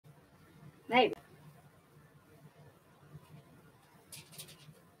Maybe.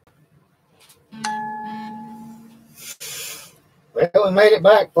 Well, we made it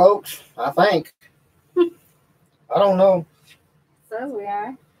back, folks. I think. I don't know. So we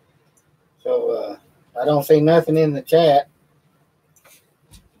are. So I don't see nothing in the chat.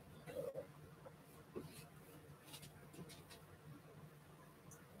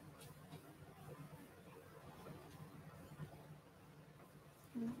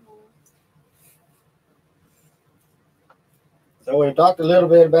 So we talked a little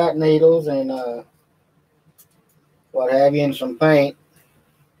bit about needles and what have you, and some paint.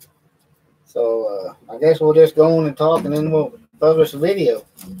 So I guess we'll just go on and talk, and then we'll publish a video.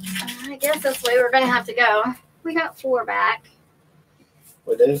 I guess that's the way we're going to have to go. We got 4 back.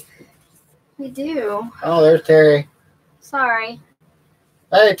 We do? We do. Oh, there's Terry. Sorry.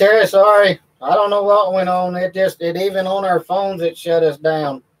 Hey, Terry, sorry. I don't know what went on. It even on our phones, it shut us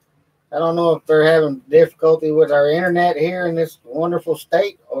down. I don't know if they're having difficulty with our internet here in this wonderful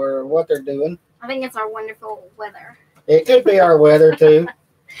state or what they're doing. I think it's our wonderful weather. It could be our weather, too.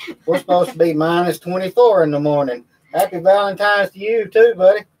 We're supposed to be minus 24 in the morning. Happy Valentine's to you, too,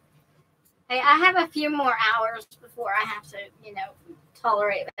 buddy. Hey, I have a few more hours before I have to,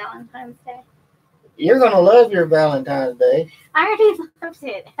 tolerate Valentine's Day. You're going to love your Valentine's Day. I already loved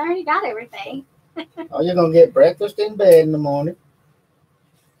it. I already got everything. Oh, you're going to get breakfast in bed in the morning.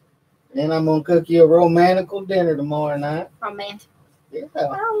 Then I'm going to cook you a romantical dinner tomorrow night. Romantic. Yeah. I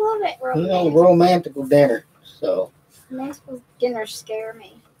love it. Romantic. Romantical dinner. So. Romantical dinners scare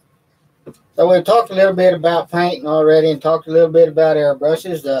me. So we talked a little bit about painting already and talked a little bit about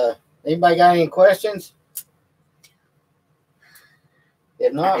airbrushes. Anybody got any questions?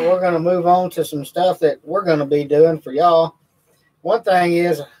 If not, we're going to move on to some stuff that we're going to be doing for y'all. One thing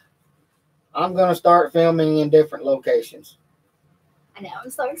is, I'm going to start filming in different locations. I know.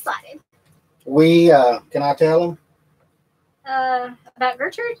 I'm so excited. We, can I tell them? About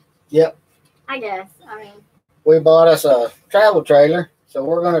Gertrude? Yep. I guess. We bought us a travel trailer, so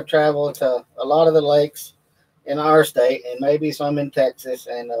we're going to travel to a lot of the lakes in our state and maybe some in Texas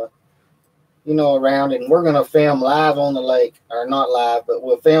and, around, and we're going to film live on the lake, or not live, but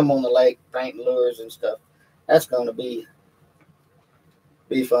we'll film on the lake, painting lures and stuff. That's going to be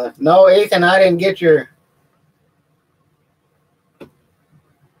fun. No, Ethan, I didn't get your...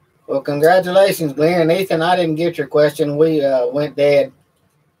 Well, congratulations, Glenn. And Ethan, I didn't get your question. We went dead.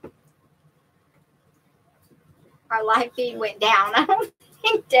 Our live feed went down. I don't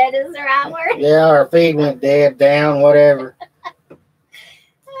think dead is the right word. Yeah, our feed went dead, down, whatever.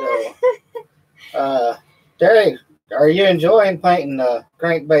 So, Terry, are you enjoying painting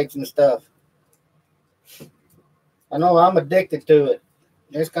crankbaits and stuff? I know I'm addicted to it.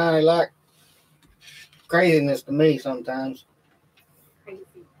 It's kind of like craziness to me sometimes.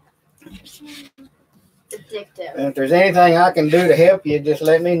 Addictive. And if there's anything I can do to help you, just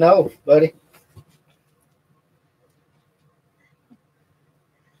let me know, buddy.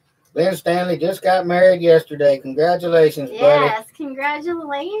 Lynn Stanley just got married yesterday. Congratulations, buddy. Yes,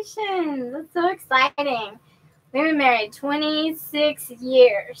 congratulations. That's so exciting. We've been married 26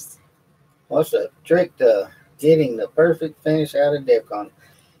 years. What's the trick to getting the perfect finish out of DEFCON?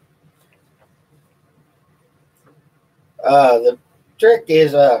 The trick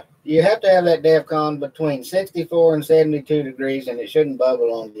is you have to have that DEFCON between 64 and 72 degrees, and it shouldn't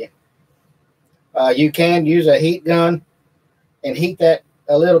bubble on you. You can use a heat gun and heat that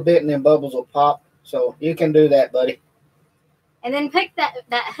a little bit, and then bubbles will pop. So you can do that, buddy. And then put that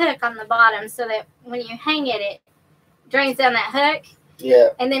hook on the bottom so that when you hang it, it drains down that hook. Yeah.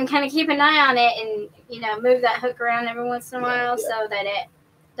 And then kind of keep an eye on it and, move that hook around every once in a while so that it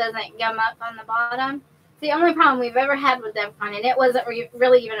doesn't gum up on the bottom. It's the only problem we've ever had with DEFCON, and it wasn't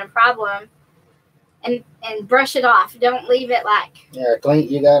really even a problem. And brush it off. Don't leave it like... Yeah, clean.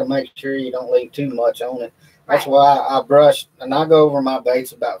 You got to make sure you don't leave too much on it. That's why I brush, and I go over my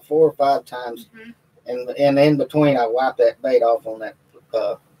baits about 4 or 5 times. Mm-hmm. And in between, I wipe that bait off on that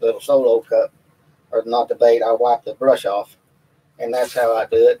little solo cup. Or not the bait, I wipe the brush off. And that's how I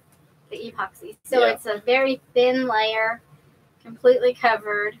do it. The epoxy. So it's a very thin layer, completely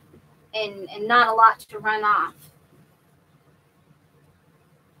covered, and not a lot to run off.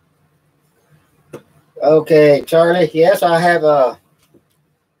 Okay, Charlie. Yes, I have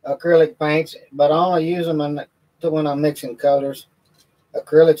acrylic paints, but I only use them when I'm mixing colors.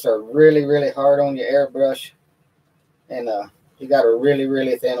 Acrylics are really, really hard on your airbrush, and you got to really,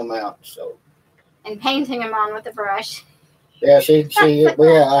 really thin them out. So. And painting them on with a brush. Yeah, she has a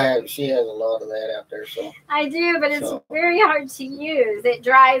lot of that out there. So I do, but it's very hard to use. It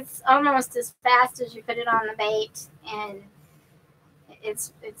dries almost as fast as you put it on the bait, and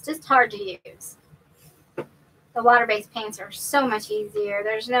it's just hard to use. The water-based paints are so much easier.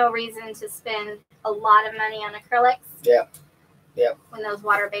 There's no reason to spend a lot of money on acrylics. Yeah. Yep. When those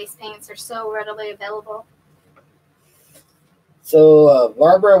water-based paints are so readily available. So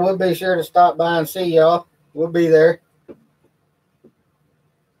Barbara, we'll be sure to stop by and see y'all. We'll be there.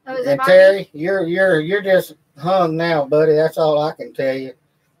 Oh, and Terry, you're just hung now, buddy. That's all I can tell you.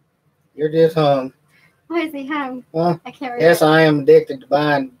 You're just hung. Why is he hung? Huh? I can't remember. Yes, I am addicted to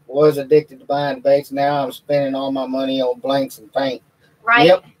buying. Was addicted to buying baits. Now I'm spending all my money on blanks and paint. Right.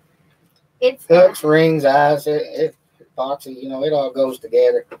 Yep. It's hooks, rings, eyes. It epoxy. You know, it all goes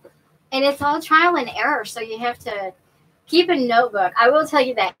together. And it's all trial and error, so you have to keep a notebook. I will tell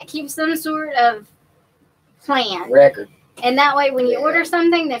you that. Keep some sort of plan. Record. And that way, when you order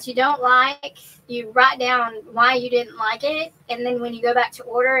something that you don't like, you write down why you didn't like it. And then when you go back to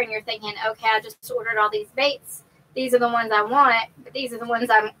order and you're thinking, okay, I just ordered all these baits. These are the ones I want, but these are the ones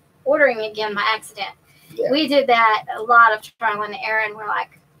I'm ordering again by accident. Yeah. We did that a lot of trial and error, and we're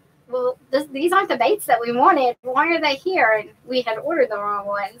like, well, these aren't the baits that we wanted. Why are they here? And we had ordered the wrong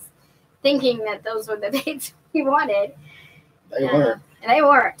ones, thinking that those were the baits we wanted. They weren't. And they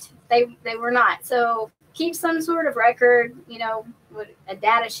weren't. They were not. So keep some sort of record, you know, with a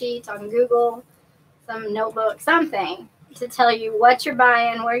data sheet on Google, some notebook, something to tell you what you're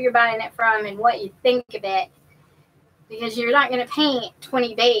buying, where you're buying it from, and what you think of it. Because you're not going to paint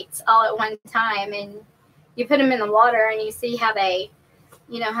 20 baits all at one time, and you put them in the water and you see how they,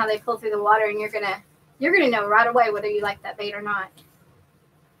 you know, how they pull through the water, and you're gonna know right away whether you like that bait or not.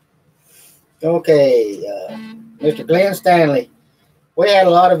 Okay, Mr. Glenn Stanley, we had a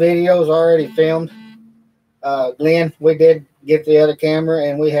lot of videos already filmed. Glenn, we did get the other camera,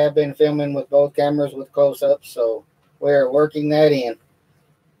 and we have been filming with both cameras with close-ups, so we're working that in.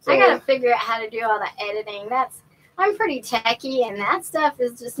 So, I gotta figure out how to do all the editing. I'm pretty techie, and that stuff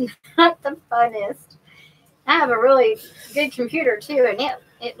is just not the funnest. I have a really good computer too, and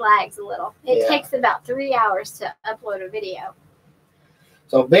it lags a little. It takes about 3 hours to upload a video.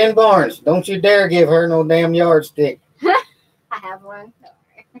 So Ben Barnes, don't you dare give her no damn yardstick. I have one.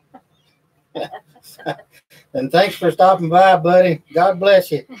 And thanks for stopping by, buddy. God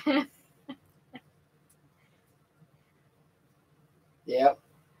bless you. Yep.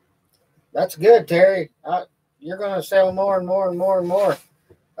 That's good, Terry. You're going to sell more and more and more and more.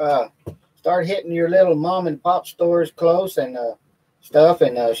 Start hitting your little mom and pop stores close and stuff,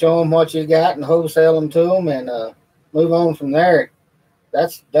 and show them what you got and wholesale them to them, and move on from there.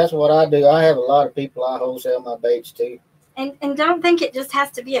 That's what I do. I have a lot of people I wholesale my baits to. And don't think it just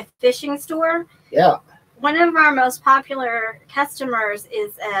has to be a fishing store. Yeah. One of our most popular customers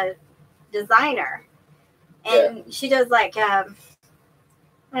is a designer, and she does like I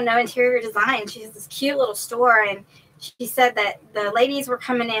don't know, interior design. She has this cute little store, and she said that the ladies were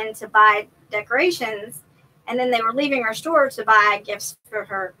coming in to buy decorations, and then they were leaving her store to buy gifts for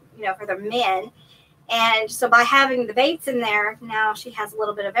her, you know, for their men. And so by having the baits in there, now she has a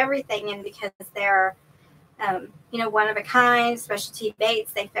little bit of everything. And because they're, you know, one of a kind specialty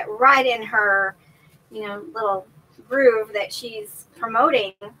baits, they fit right in her, you know, little groove that she's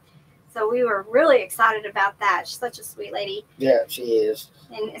promoting. So we were really excited about that. She's such a sweet lady. Yeah, she is.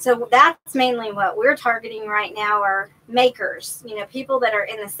 And so that's mainly what we're targeting right now are makers, you know, people that are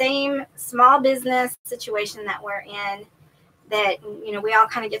in the same small business situation that we're in, that, you know, we all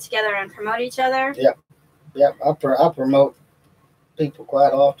kind of get together and promote each other. Yep. Yep. I promote people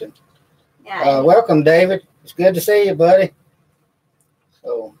quite often. Yeah. Welcome, David. It's good to see you, buddy.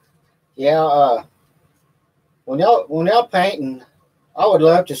 So, yeah, when y'all painting, I would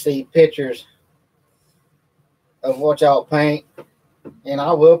love to see pictures of what y'all paint, and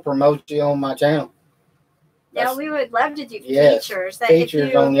I will promote you on my channel. Yeah, we would love to do features.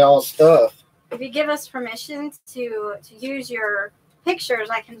 Features on y'all's stuff. If you give us permission to use your pictures,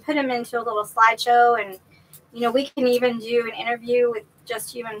 I can put them into a little slideshow, and you know, we can even do an interview with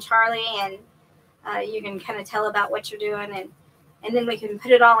just you and Charlie, and you can kind of tell about what you're doing, and then we can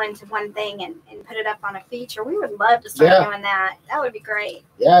put it all into one thing and put it up on a feature. We would love to start doing that. That would be great.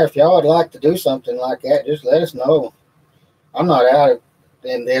 Yeah, if y'all would like to do something like that, just let us know. I'm not out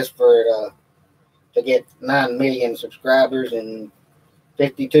in this for to get 9 million subscribers and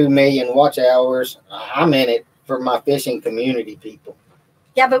 52 million watch hours. I'm in it for my fishing community people.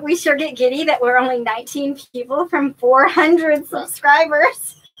 Yeah, but we sure get giddy that we're only 19 people from 400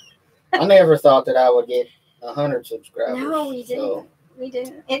 subscribers. I never thought that I would get 100 subscribers. No, we didn't. So. We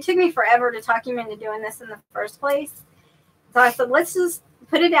didn't. It took me forever to talk him into doing this in the first place. So I said, let's just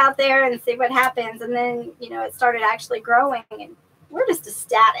put it out there and see what happens. And then, you know, it started actually growing, and we're just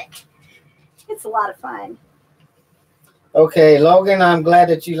ecstatic. It's a lot of fun. Okay, Logan, I'm glad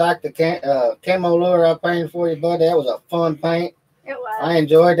that you liked the camo lure I painted for you, bud. That was a fun paint. It was. I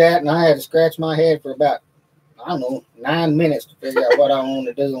enjoyed that, and I had to scratch my head for about, I don't know, 9 minutes to figure out what I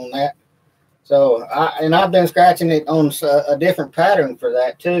wanted to do on that. So, I've been scratching it on a different pattern for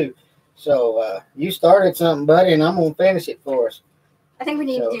that, too. So, you started something, buddy, and I'm going to finish it for us. I think we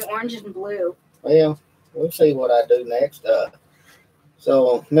need to do orange and blue. Well, we'll see what I do next.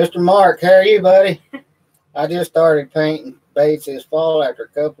 So, Mr. Mark, how are you, buddy? I just started painting baits this fall after a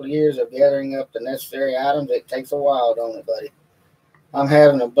couple of years of gathering up the necessary items. It takes a while, don't it, buddy? I'm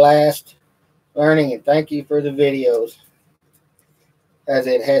having a blast learning, and thank you for the videos, as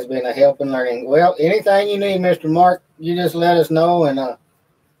it has been a help in learning. Well, anything you need, Mr. Mark, you just let us know, and I'll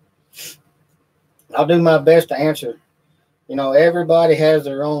do my best to answer. You know, everybody has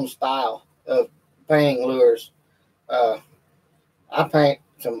their own style of painting lures. I paint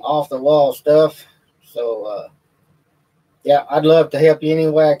some off-the-wall stuff. So, yeah, I'd love to help you any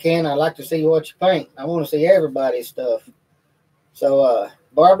way I can. I'd like to see what you paint. I want to see everybody's stuff. So,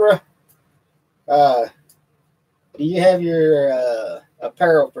 Barbara, do you have your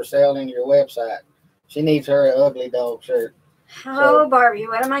apparel for sale in your website? She needs her ugly dog shirt. Oh, so, Barbie,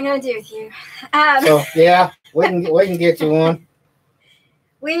 what am I going to do with you? So, yeah, we can get you one.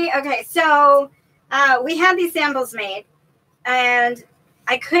 Okay, so we had these samples made, and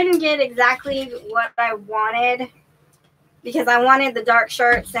I couldn't get exactly what I wanted because I wanted the dark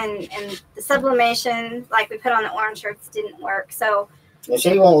shirts and the sublimation like we put on the orange shirts didn't work. So well,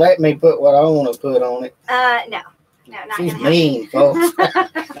 she won't let me put what I want to put on it. No, not She's mean, folks.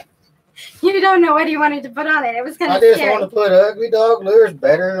 You don't know what you wanted to put on it. It was kind of scary. I just want to put Ugly Dog Lures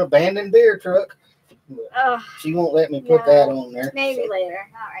better than abandoned beer truck. She won't let me put that on there. Maybe later.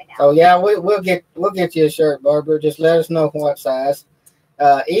 Not right now. So yeah, we'll get you a shirt, Barbara. Just let us know what size.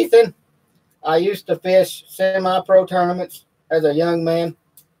 Ethan, I used to fish semi-pro tournaments as a young man.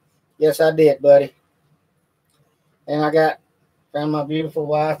 Yes, I did, buddy. And I found my beautiful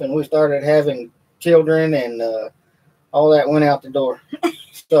wife, and we started having children, and all that went out the door.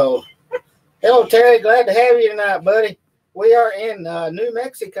 So, hello, Terry. Glad to have you tonight, buddy. We are in New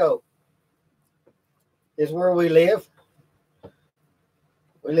Mexico. Is where we live.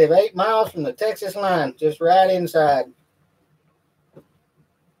 We live 8 miles from the Texas line, just right inside.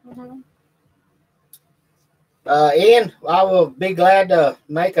 Mm-hmm. Ian, I will be glad to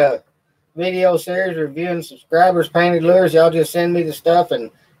make a video series reviewing subscribers' painted lures. Y'all just send me the stuff and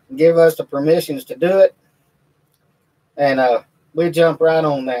give us the permissions to do it. And we jump right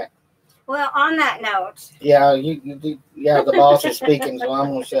on that. Well, on that note. Yeah, the boss is speaking, so I'm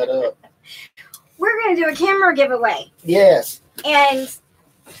going to shut up. We're going to do a camera giveaway. Yes. And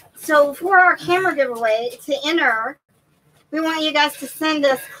so for our camera giveaway, to enter, we want you guys to send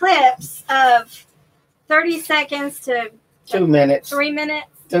us clips of 30 seconds to 2 minutes. 3 minutes.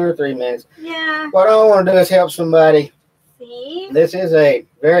 2 or 3 minutes. Yeah. What I want to do is help somebody. See? This is a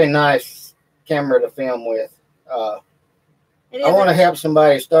very nice camera to film with. I want to help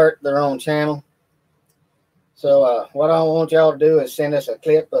somebody start their own channel. So what I want y'all to do is send us a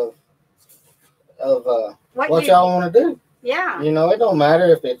clip of what y'all want to do. Yeah. You know, it don't matter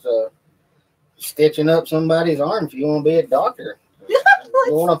if it's stitching up somebody's arm. If you want to be a doctor, you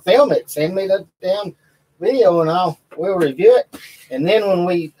want to film it, send me the damn video and we'll review it. And then when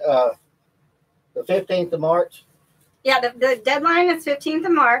we the 15th of March. Yeah, the deadline is 15th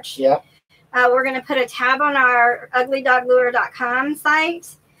of March. Yeah. We're going to put a tab on our UglyDogLure.com site.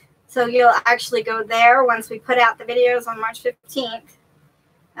 So you'll actually go there once we put out the videos on March 15th.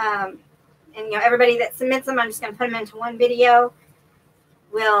 And, you know, everybody that submits them, I'm just going to put them into one video.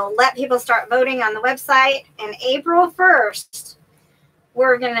 We'll let people start voting on the website. And April 1st,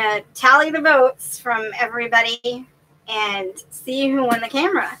 we're going to tally the votes from everybody and see who won the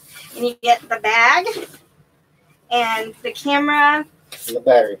camera. And you get the bag and the camera, the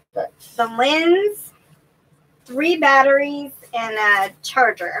battery pack, the lens, 3 batteries, and a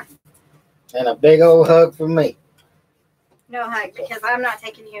charger. And a big old hug from me. No hug, because I'm not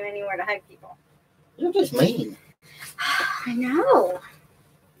taking you anywhere to hug people. You're just mean. I know.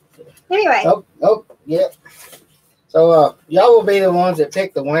 Anyway. Oh, yeah. So, y'all will be the ones that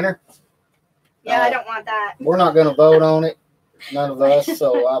pick the winner. Yeah, I don't want that. We're not going to vote on it. None of us.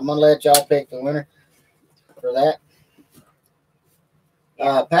 So, I'm going to let y'all pick the winner for that.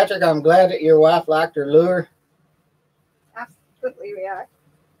 Patrick, I'm glad that your wife liked her lure. Absolutely, we are.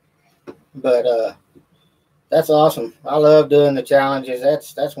 But, that's awesome. I love doing the challenges.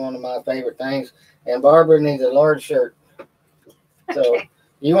 That's one of my favorite things. And Barbara needs a large shirt. So, okay.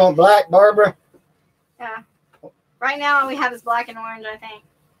 You want black, Barbara? Yeah. Right now, all we have is black and orange, I think.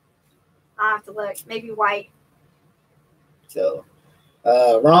 I'll have to look. Maybe white. So,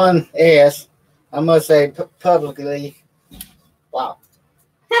 Ron S., I must say publicly, wow.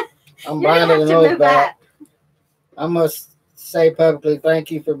 I'm binding the nose back. I must say publicly,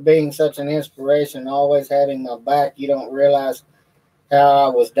 thank you for being such an inspiration, always having my back. You don't realize how I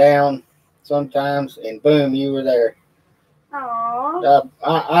was down sometimes, and boom, you were there. Aww.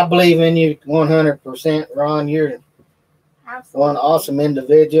 I believe in you 100%, Ron. You're one awesome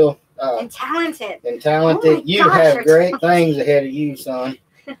individual. And talented. Oh you gosh, have great things ahead of you, son.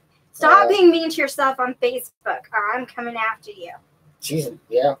 Stop being mean to yourself on Facebook, or I'm coming after you. Jesus,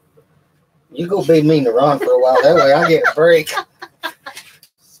 yeah. You go be mean to Ron for a while. That way I get a break.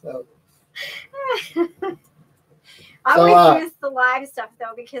 So. I always miss the live stuff,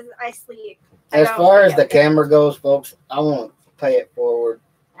 though, because I sleep. As far as the camera goes, folks, I want to pay it forward.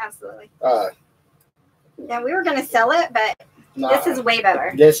 Absolutely. Yeah, we were going to sell it, but this is way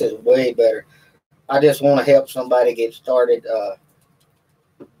better. This is way better. I just want to help somebody get started.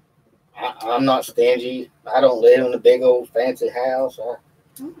 I'm not stingy. I don't live in a big old fancy house.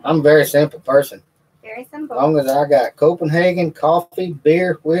 I'm a very simple person. Very simple. As long as I got Copenhagen, coffee,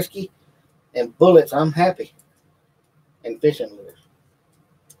 beer, whiskey, and bullets, I'm happy. And fishing lures.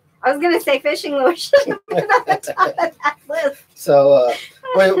 I was going to say fishing lures. So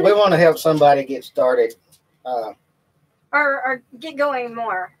we want to help somebody get started. Or get going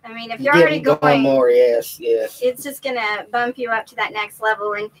more. I mean, if you're already going more, yes. It's just going to bump you up to that next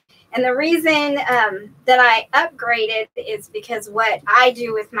level. And the reason that I upgraded is because what I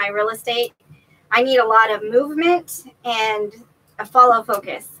do with my real estate, I need a lot of movement and a follow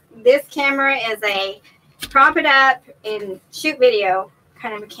focus. This camera is a prop it up and shoot video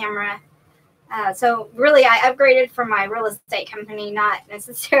kind of a camera. So really, I upgraded for my real estate company, not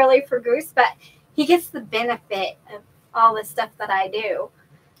necessarily for Goose, but he gets the benefit of all the stuff that I do.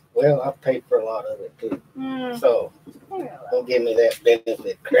 Well, I paid for a lot of it too. So don't give me that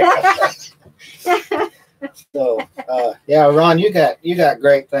benefit crap. So yeah, Ron, you got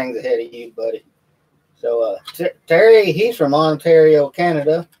great things ahead of you, buddy. So Terry, he's from Ontario,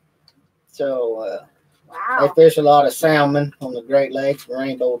 Canada. So wow. They fish a lot of salmon on the Great Lakes,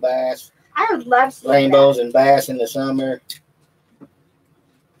 rainbow bass. I would love to rainbows and bass in the summer.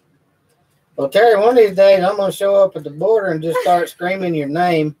 Well, Terry, one of these days I'm going to show up at the border and just start screaming your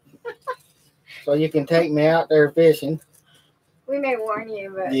name so you can take me out there fishing. We may warn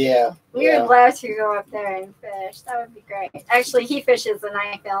you, but yeah, we would love to go up there and fish. That would be great. Actually, he fishes and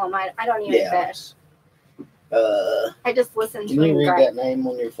I film. I don't even fish. I just listen to him. Can you read that name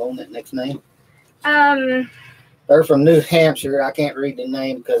on your phone, that next name? They're from New Hampshire. I can't read the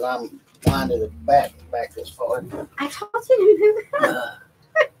name because I'm blind to the back this far. I told you to do that.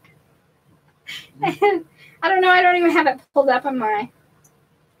 I don't know. I don't even have it pulled up on my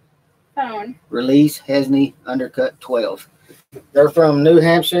phone. Release Hesney Undercut 12. They're from New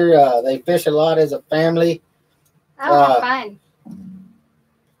Hampshire. They fish a lot as a family. Oh, fun.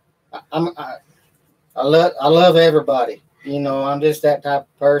 I love everybody. You know, I'm just that type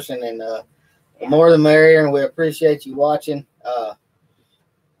of person, and the more the merrier, and we appreciate you watching.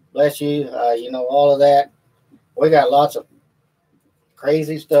 Bless you. You know, all of that. We got lots of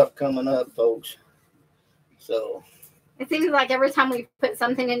crazy stuff coming up, folks. So it seems like every time we put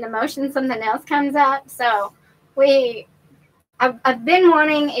something into motion, something else comes up. So I've been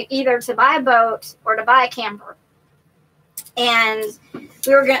wanting either to buy a boat or to buy a camper, and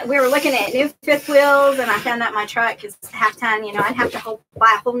we were looking at new fifth wheels, and I found out my truck is half ton. You know, I'd have to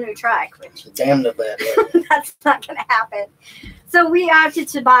buy a whole new truck, which damn the bad. That's not going to happen. So we opted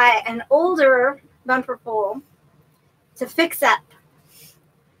to buy an older bumper pull to fix up.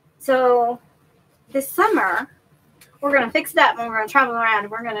 So this summer, we're going to fix it up, and we're going to travel around,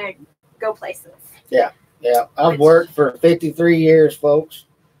 and we're going to go places. Yeah. I've worked for 53 years, folks,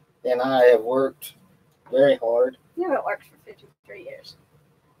 and I have worked very hard. You haven't worked for 53 years.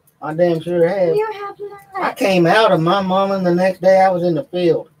 I damn sure have. You have not. I came out of my mama, and the next day I was in the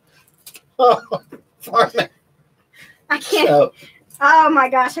field. Farming. I can't. So, oh, my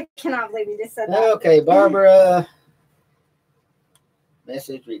gosh. I cannot believe you just said that. Okay, Barbara.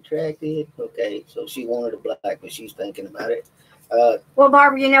 Message retracted. Okay, so she wanted a black, but she's thinking about it. Well,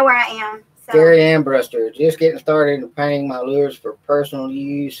 Barbara, you know where I am. So. Gary Ambruster, just getting started in painting my lures for personal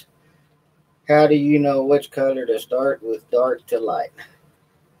use. How do you know which color to start with dark to light?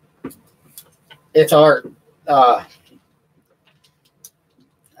 It's art. I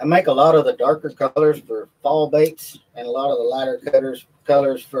make a lot of the darker colors for fall baits and a lot of the lighter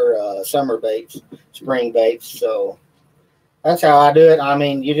colors for summer baits, spring baits. So that's how I do it. I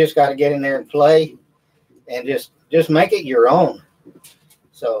mean, you just got to get in there and play and just make it your own.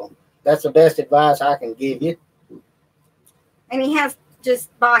 So that's the best advice I can give you. And he has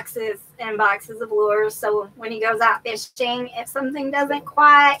just boxes and boxes of lures. So when he goes out fishing, if something doesn't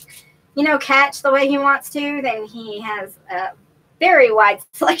quite, catch the way he wants to, then he has a very wide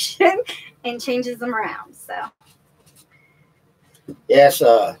selection and changes them around. So yes,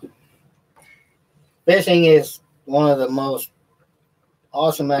 fishing is one of the most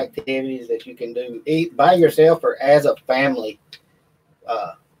awesome activities that you can do, eat by yourself or as a family.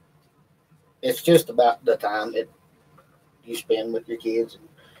 It's just about the time that you spend with your kids.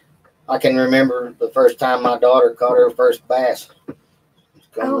 I can remember the first time my daughter caught her first bass.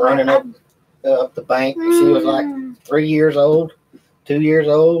 Running up the bank. She was like 3 years old, 2 years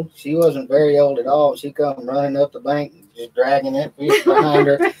old. She wasn't very old at all. She come running up the bank, just dragging that fish behind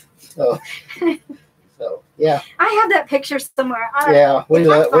her. So yeah. I have that picture somewhere. Yeah,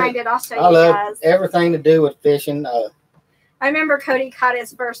 I find it. I'll show you guys. I love everything to do with fishing. I remember Cody caught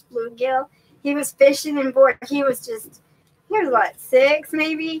his first bluegill. He was fishing and bored. He was 6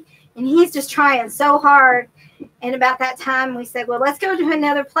 maybe, and he's just trying so hard. And about that time, we said, well, let's go to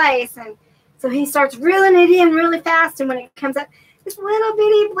another place. And so he starts reeling it in really fast. And when it comes up, this little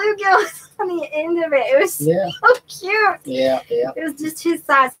bitty bluegill on the end of it. It was so cute. Yeah. It was just his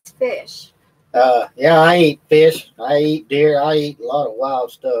size fish. Yeah, I eat fish. I eat deer. I eat a lot of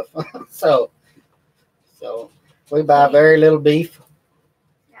wild stuff. so we buy very little beef.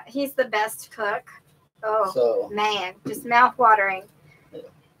 Yeah, he's the best cook. Oh, man, just mouth-watering.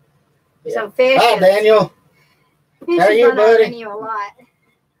 Yeah. So fish. Hi, Daniel. How are you, buddy? A lot.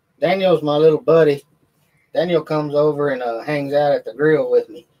 Daniel's my little buddy. Daniel comes over and hangs out at the grill with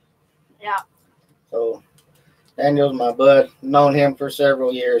me. Yeah. So Daniel's my bud. Known him for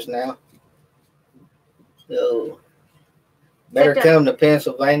several years now. So better come to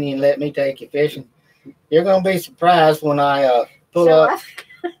Pennsylvania and let me take you fishing. You're gonna be surprised when I pull up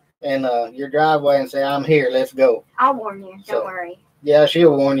in your driveway and say, "I'm here. Let's go." I'll warn you. Don't worry. Yeah,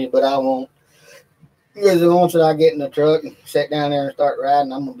 she'll warn you, but I won't. Because once I get in the truck and sit down there and start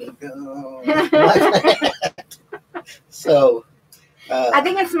riding, I'm gonna be So I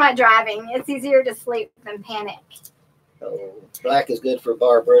think it's my driving. It's easier to sleep than panic. So black is good for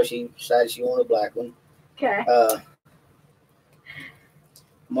Barbara. She decided she wanted a black one. Okay.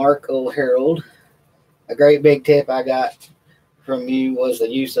 Mark O'Harold, a great big tip I got from you was the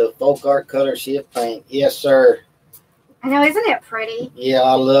use of folk art color shift paint. Yes, sir. I know, isn't it pretty? Yeah,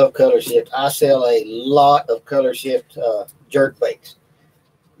 I love color shift. I sell a lot of color shift jerk baits.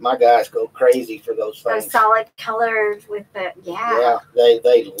 My guys go crazy for those things. Those solid colors with the Yeah,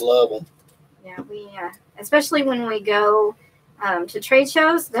 they love them. Yeah, we especially when we go to trade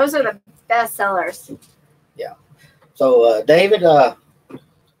shows, those are the best sellers. Yeah. So David, I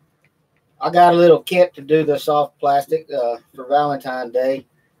got a little kit to do the soft plastic for Valentine's Day.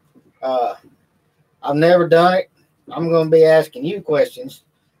 I've never done it. I'm going to be asking you questions.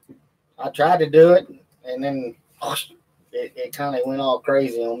 I tried to do it, and then it kind of went all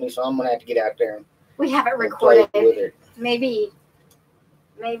crazy on me, so I'm going to have to get out there. We have it recorded. Maybe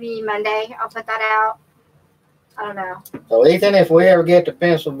Monday I'll put that out. I don't know. So, Ethan, if we ever get to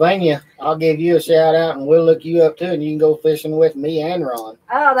Pennsylvania, I'll give you a shout out, and we'll look you up, too, and you can go fishing with me and Ron.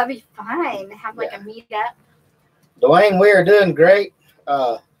 Oh, that'd be fine. Have a meetup. Dwayne, we are doing great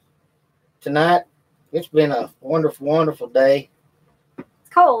tonight. It's been a wonderful, wonderful day. It's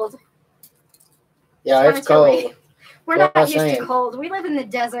cold. Yeah, it's cold. We're not used to cold. We live in the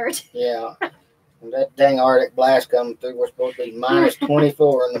desert. Yeah. And that dang Arctic blast coming through, we're supposed to be minus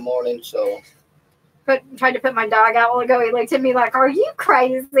 24 in the morning, so. Tried to put my dog out a while ago. He looked at me like, "Are you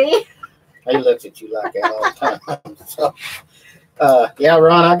crazy?" He looks at you like that all the time. So, yeah,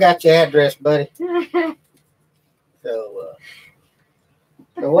 Ron, I got your address, buddy. So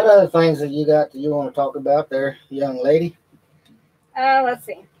what other things that you got that you want to talk about there, young lady? Let's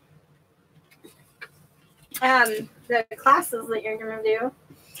see. The classes that you're going to do.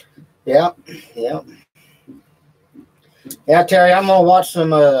 Yeah. Yeah, Terry, I'm going to watch some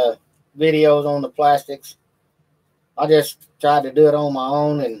videos on the plastics. I just tried to do it on my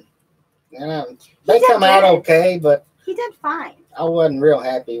own, and they come out okay, but he did fine. I wasn't real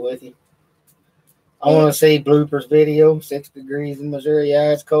happy with you. I want to see bloopers video. 6 degrees in Missouri.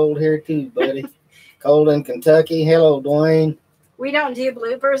 Yeah, it's cold here too, buddy. Cold in Kentucky. Hello, Dwayne. We don't do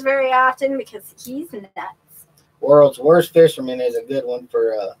bloopers very often because he's nuts. World's Worst Fisherman is a good one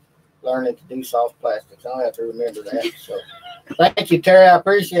for learning to do soft plastics. I'll have to remember that. So, thank you, Terry. I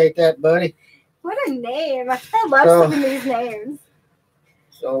appreciate that, buddy. What a name. I love some of these names.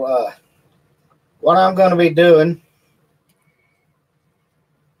 So, what I'm going to be doing,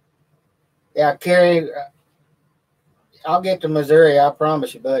 yeah, Carrie, I'll get to Missouri, I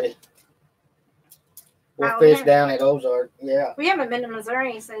promise you, buddy. We'll fish down at Ozark. Yeah. We haven't been to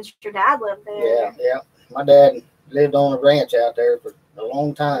Missouri since your dad lived there. Yeah. My dad lived on a ranch out there for a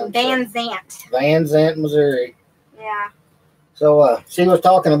long time. Van Zant. Van Zant, Missouri. Yeah. So she was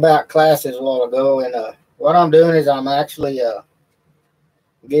talking about classes a while ago, and what I'm doing is I'm actually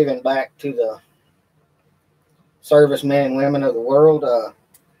giving back to the servicemen and women of the world.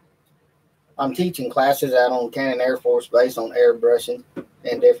 I'm teaching classes out on Cannon Air Force Base on airbrushing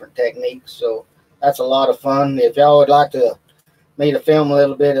and different techniques. So that's a lot of fun. If y'all would like me to film a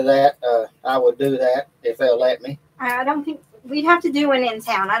little bit of that, I would do that if they'll let me. I don't think we'd have to do one in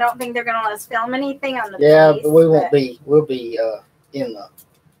town. I don't think they're going to let us film anything on the base, but we won't be. We'll be in the.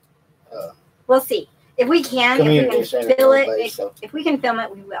 We'll see if we can. If we can film it, if we can film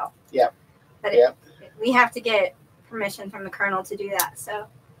it, we will. Yeah. But we have to get permission from the colonel to do that. So.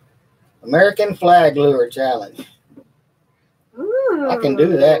 American Flag Lure Challenge. Ooh. I can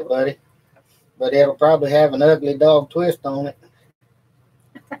do that, buddy. But it'll probably have an ugly dog twist on it.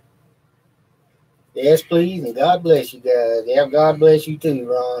 Yes, please, and God bless you guys. Yeah, God bless you too,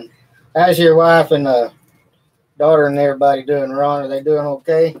 Ron. How's your wife and daughter and everybody doing, Ron? Are they doing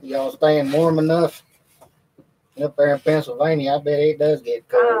okay? Y'all staying warm enough? Up there in Pennsylvania, I bet it does get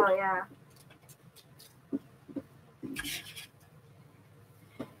cold. Oh, yeah.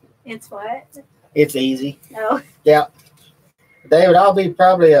 It's what? It's easy. Oh. Yeah. David, I'll be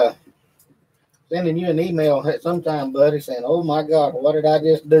probably sending you an email sometime, buddy, saying, oh, my God, what did I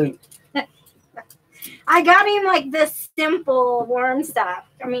just do? I got him like this simple worm stuff.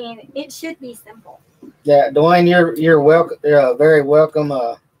 I mean, it should be simple. Yeah, Dwayne, you're welcome. Very welcome.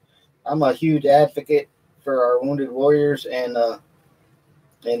 I'm a huge advocate for our wounded warriors, and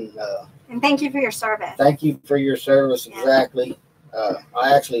thank you for your service. Thank you for your service. Yeah. Exactly.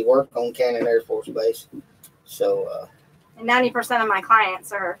 I actually work on Cannon Air Force Base, so. And 90% of my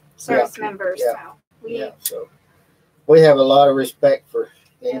clients are service members. Yeah. So we have a lot of respect for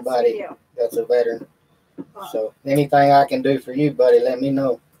anybody that's a veteran. So anything I can do for you, buddy, let me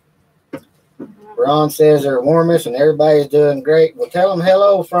know. Ron says they're warmish and everybody's doing great. Well, tell them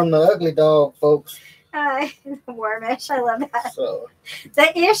hello from the Ugly Dog, folks. Warmish, I love that. So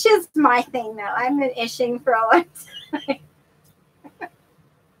the ish is my thing, though. I've been ishing for a long time.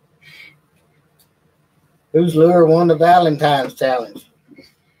 Whose lure won the Valentine's Challenge?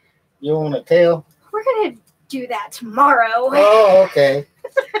 You want to tell? We're going to do that tomorrow. Oh, okay.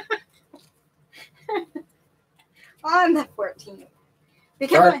 On the 14th.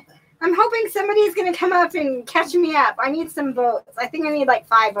 Because I'm hoping somebody's going to come up and catch me up. I need some votes. I think I need like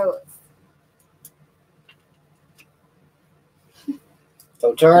 5 votes.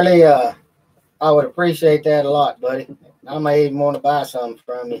 So, Charlie, I would appreciate that a lot, buddy. I may even want to buy something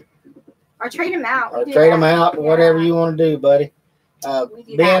from you. Or trade them out. Or trade them out, whatever you want to do, buddy.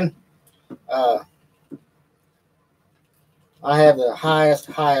 Ben, I have the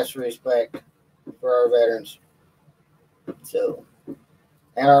highest respect for our veterans. So,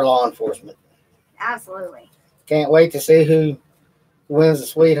 and our law enforcement. Absolutely. Can't wait to see who wins the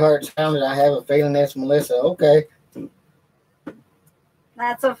Sweetheart Challenge. I have a feeling it's Melissa. Okay.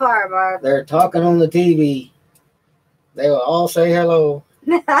 Not so far, Barb. They're talking on the TV. They will all say hello.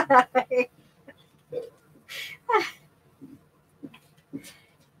 Can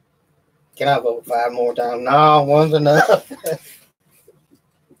I vote 5 more times? No, one's enough.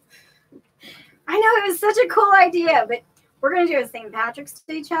 I know, it was such a cool idea, but we're going to do a St. Patrick's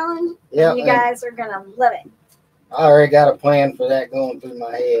Day challenge. Yeah. You guys are going to love it. I already got a plan for that going through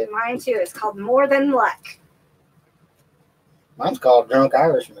my head. Mine too. It's called More Than Luck. Mine's called Drunk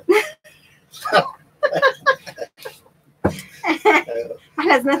Irishman. Mine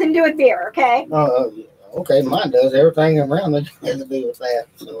has nothing to do with beer, okay? Okay, mine does. Everything around it has to do with that.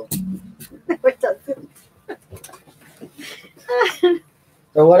 So. It doesn't.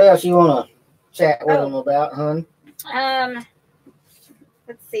 So what else you want to chat with them about, hon?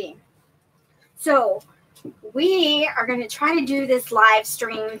 Let's see. So we are going to try to do this live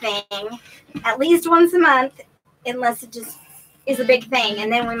stream thing at least once a month, unless it just is a big thing,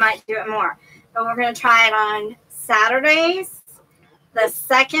 and then we might do it more. But we're going to try it on Saturdays, the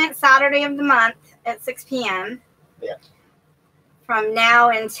second Saturday of the month at 6 p.m. Yeah. From now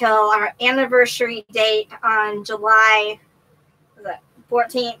until our anniversary date on July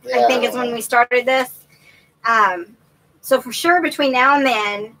 14th, I think is when we started this. So for sure, between now and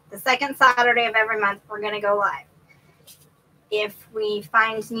then, the second Saturday of every month, we're going to go live. If we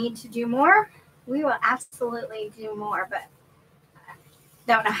find need to do more, we will absolutely do more, but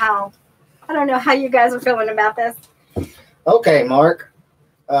I don't know how you guys are feeling about this. Okay, Mark.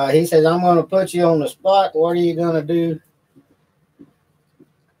 He says, I'm going to put you on the spot. What are you going to do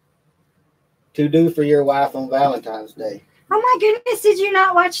to do for your wife on Valentine's Day. Oh my goodness, did you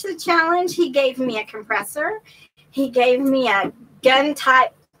not watch the challenge? He gave me a compressor. He gave me a gun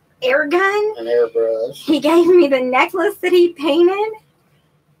type air gun. An airbrush. He gave me the necklace that he painted.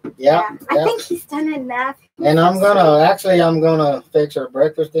 Yeah. I think he's done enough. And I'm gonna fix her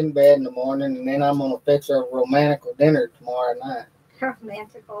breakfast in bed in the morning, and then I'm gonna fix her a romantical dinner tomorrow night.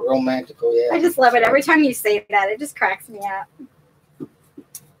 Romantical, yeah. I just love it. Every time you say that, it just cracks me up.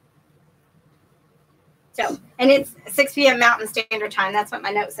 So, and it's 6 p.m. Mountain Standard Time. That's what my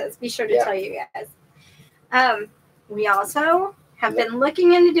note says. Be sure to tell you guys. We also have been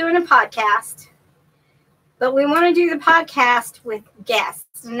looking into doing a podcast, but we want to do the podcast with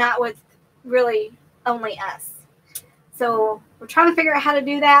guests, not with really only us. So we're trying to figure out how to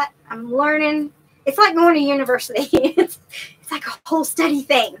do that. I'm learning. It's like going to university. It's like a whole study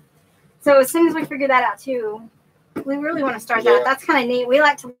thing. So as soon as we figure that out too, we really want to start that. That's kind of neat. We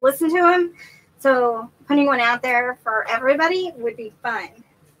like to listen to them. So putting one out there for everybody would be fun.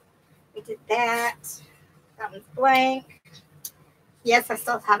 We did that. That one's blank. Yes, I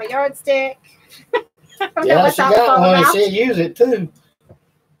still have a yardstick. Yeah, she got one and she'll use it too.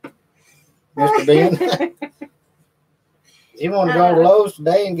 Mr. Ben. You want to go to Lowe's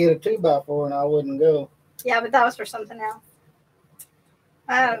today and get a 2x4 and I wouldn't go. Yeah, but that was for something else.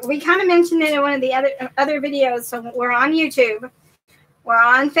 We kind of mentioned it in one of the other videos. So we're on YouTube. We're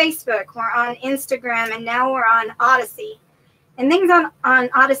on Facebook. We're on Instagram. And now we're on Odyssey. And things on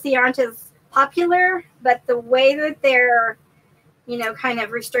Odyssey aren't as popular, but the way that they're, you know, kind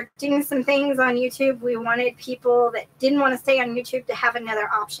of restricting some things on YouTube, we wanted people that didn't want to stay on YouTube to have another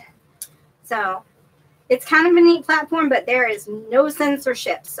option. So it's kind of a neat platform, but there is no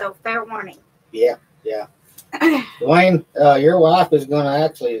censorship. So fair warning. Yeah, yeah. Dwayne, your wife is going to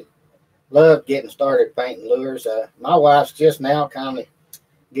actually love getting started painting lures. My wife's just now kind of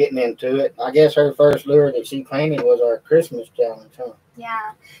getting into it. I guess her first lure that she painted was our Christmas challenge, huh?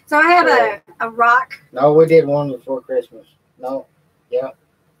 Yeah. So I have a rock. No, we did one before Christmas. No. Yeah.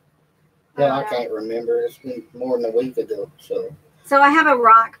 Yeah, I can't remember. It's been more than a week ago. So I have a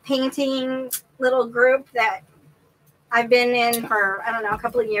rock painting little group that I've been in for, I don't know, a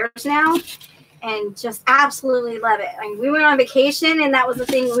couple of years now. And just absolutely love it. I mean, we went on vacation, and that was the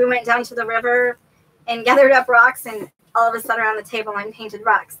thing. We went down to the river and gathered up rocks, and all of us sat around the table and painted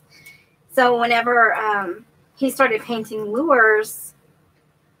rocks. So whenever he started painting lures,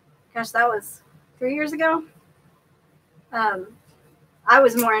 gosh, that was 3 years ago. I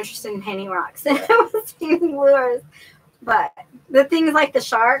was more interested in painting rocks than I was painting lures. But the things like the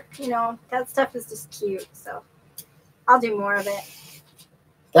shark, you know, that stuff is just cute. So I'll do more of it.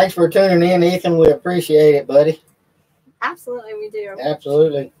 Thanks for tuning in, Ethan. We appreciate it, buddy. Absolutely, we do.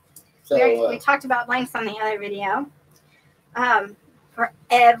 Absolutely. So we talked about blanks on the other video. For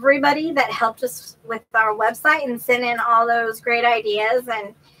everybody that helped us with our website and sent in all those great ideas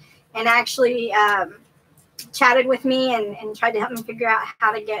and actually chatted with me and tried to help me figure out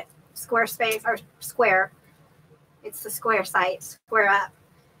how to get Squarespace or Square. It's the Square site, Square Up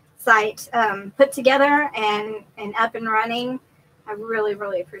site put together and up and running. I really,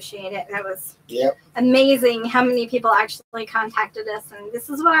 really appreciate it. That was amazing how many people actually contacted us. And this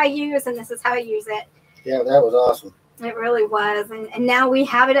is what I use, and this is how I use it. Yeah, that was awesome. It really was. And now we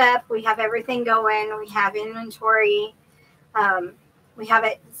have it up. We have everything going. We have inventory. We have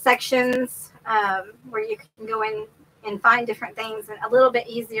it sections where you can go in and find different things, and a little bit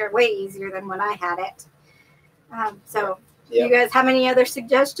easier, way easier than when I had it. So if you guys have any other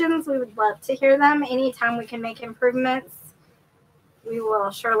suggestions, we would love to hear them. Anytime we can make improvements, we will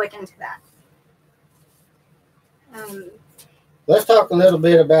sure look into that. Let's talk a little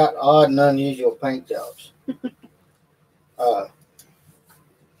bit about odd and unusual paint jobs.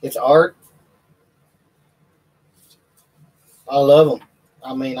 It's art. I love them.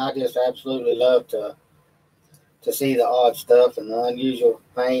 I mean, I just absolutely love to see the odd stuff and the unusual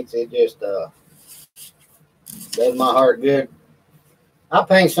paints. It just does my heart good. I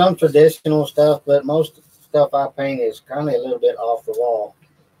paint some traditional stuff, but most stuff I paint is kind of a little bit off the wall.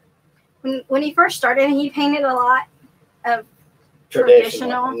 When he first started, he painted a lot of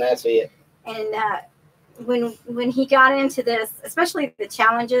traditional, and that's it. And when he got into this, especially the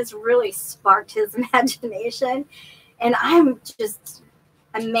challenges, really sparked his imagination. And I'm just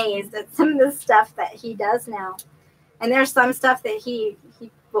amazed at some of the stuff that he does now. And there's some stuff that he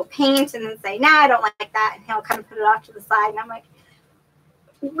will paint and then say, "Nah, I don't like that," and he'll kind of put it off to the side. And I'm like,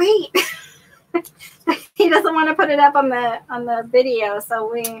 wait. He doesn't want to put it up on the video,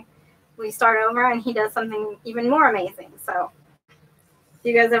 so we start over and he does something even more amazing. So if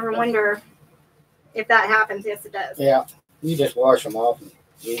you guys ever wonder if that happens, yes it does. Yeah, you just wash them off and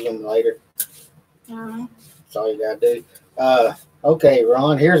use them later. That's all you gotta do. Okay,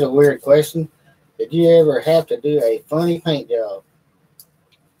 Ron, here's a weird question. Did you ever have to do a funny paint job?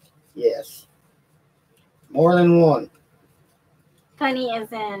 Yes. More than one. Funny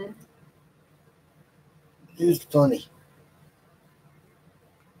as in? Just funny.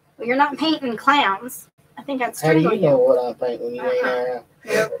 Well, you're not painting clowns. I think that's How do you know what I'm painting when you ain't around?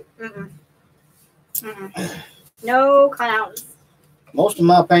 Nope. No clowns. Most of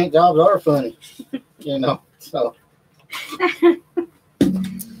my paint jobs are funny, you know. So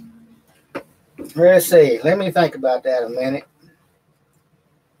let's see. Let me think about that a minute.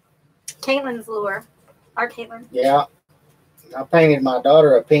 Caitlin's lure. Our Caitlin. Yeah. I painted my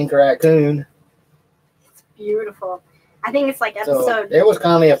daughter a pink raccoon. It's beautiful. I think it's like episode. So it was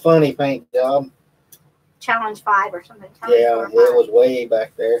kind of a funny paint job. Challenge 5 or something. Yeah, it was way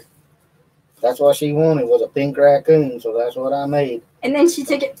back there. That's what she wanted, was a pink raccoon, so that's what I made. And then she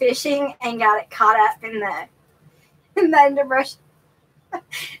took it fishing and got it caught up in the underbrush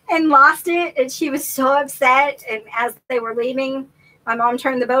and lost it. And she was so upset. And as they were leaving, my mom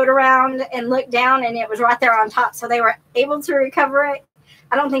turned the boat around and looked down, and it was right there on top. So they were able to recover it.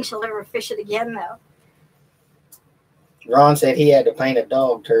 I don't think she'll ever fish it again, though. Ron said he had to paint a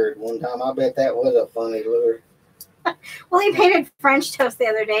dog turd one time. I bet that was a funny lure. Well, he painted French toast the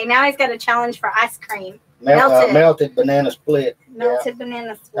other day. Now he's got a challenge for ice cream. Melted banana split. Melted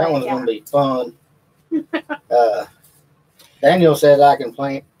banana split. That one's going to be fun. Daniel says I can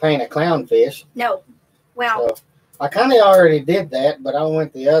paint a clownfish. No. Well. So I kind of already did that, but I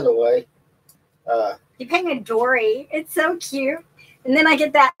went the other way. You painted Dory. It's so cute. And then I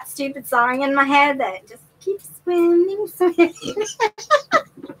get that stupid song in my head that just keeps swimming.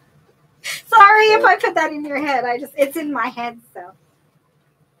 Sorry if I put that in your head. It's in my head, so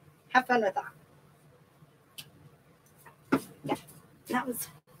have fun with that. Yeah,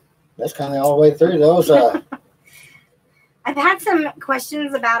 that's kind of all the way through those. I've had some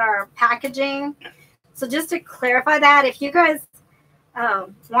questions about our packaging. So just to clarify that, if you guys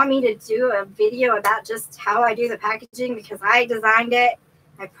want me to do a video about just how I do the packaging, because I designed it,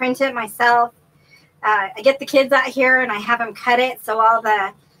 I print it myself. I get the kids out here and I have them cut it so all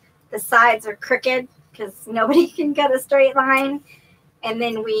the sides are crooked because nobody can cut a straight line. And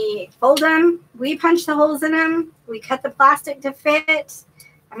then we fold them, we punch the holes in them, we cut the plastic to fit.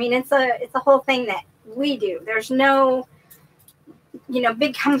 I mean, it's a whole thing that we do. There's no,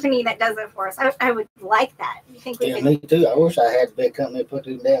 big company that does it for us. I would like that. You think we could? Me too. I wish I had a big company to put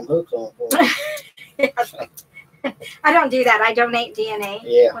these damn hooks on for me. Yeah. I don't do that. I donate DNA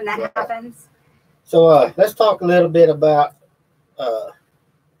when that happens. So let's talk a little bit about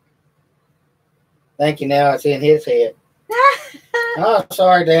thank you. Now it's in his head. Oh,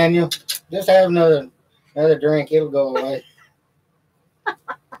 sorry, Daniel. Just have another drink. It'll go away.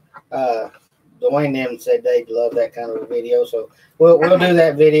 Dwayne them said they'd love that kind of a video, so we'll do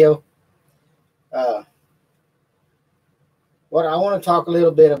that video. What I want to talk a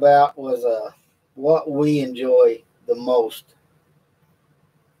little bit about was what we enjoy the most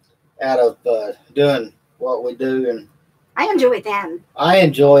out of doing what we do, and I enjoy them. I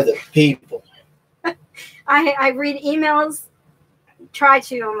enjoy the people. I read emails, try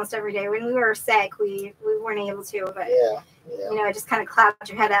to almost every day. When we were sick, we weren't able to, but it just kind of clouds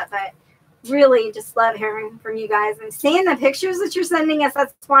your head up. But really, just love hearing from you guys and seeing the pictures that you're sending us.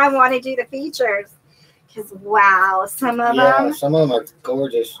 That's why I want to do the features, because wow, some of them are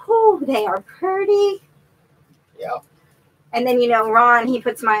gorgeous. Oh, they are pretty. Yeah. And then Ron, he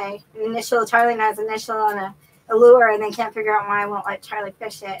puts my initial, Charlie and I's initial on a lure, and then can't figure out why I won't let Charlie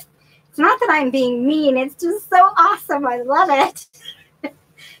fish it. It's not that I'm being mean. It's just so awesome. I love it.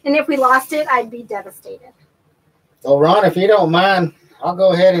 And if we lost it, I'd be devastated. Well, Ron, if you don't mind, I'll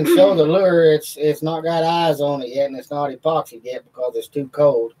go ahead and show the lure. It's not got eyes on it yet, and it's not epoxy yet because it's too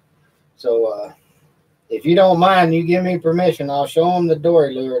cold. So if you don't mind, you give me permission, I'll show them the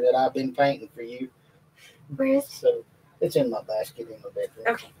dory lure that I've been painting for you. Where is it? So it's in my basket in my bedroom.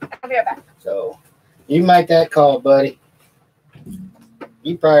 Okay, I'll be right back. So you make that call, buddy.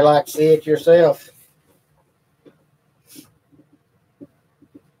 You probably like to see it yourself.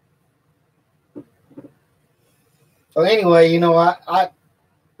 So anyway,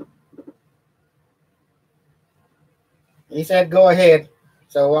 he said go ahead.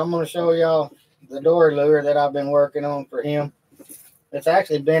 So I'm going to show y'all the dory lure that I've been working on for him. It's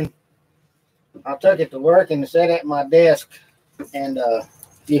actually been, I took it to work and set it at my desk, and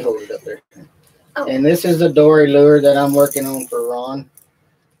you hold it up there. Oh. And this is the dory lure that I'm working on for Ron.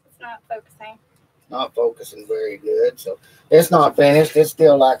 Not focusing. Not focusing very good. So it's not finished. It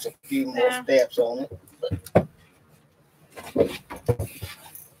still likes a few more steps on it.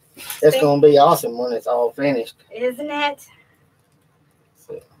 It's going to be awesome when it's all finished. Isn't it?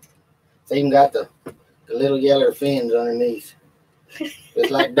 So, it's even got the little yellow fins underneath.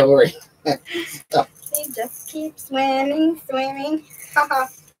 Just like Dory. So, They just keep swimming.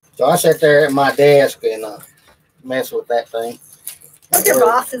 so I sat there at my desk and mess with that thing. Hope your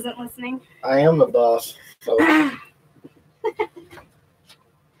boss isn't listening. I am the boss. So,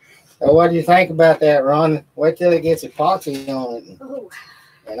 so what do you think about that, Ron? Wait till it gets epoxy on it.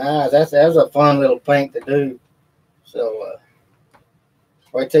 And that was a fun little paint to do. So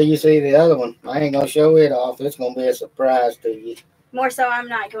wait till you see the other one. I ain't gonna show it off. It's gonna be a surprise to you. More so, I'm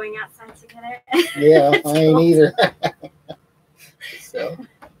not going outside to get it. Yeah, I ain't either. So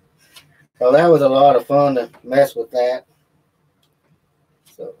that was a lot of fun to mess with that.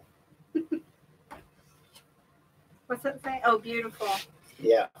 So what's that say? Oh, beautiful.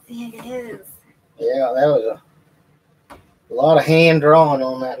 Yeah. Yeah, it is. Yeah, that was a lot of hand drawing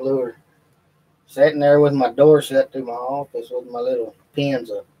on that lure. Sitting there with my door shut to my office with my little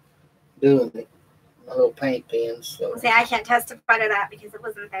pens doing it. My little paint pens. So. See, I can't testify to that because it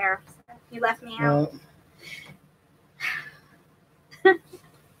wasn't there. So you left me out.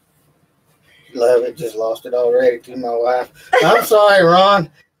 Love it. Just lost it already to my wife. I'm sorry,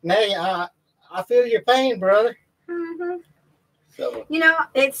 Ron. Now I feel your pain, brother. Mm-hmm. So. You know,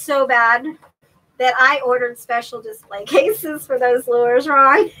 it's so bad that I ordered special display cases for those lures,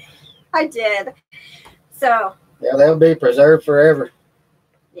 Ron. I did. So. Yeah, they'll be preserved forever.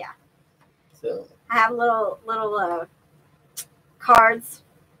 Yeah. So. I have little cards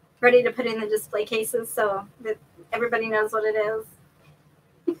ready to put in the display cases so that everybody knows what it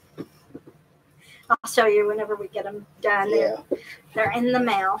is. I'll show you whenever we get them done. Yeah. They're in the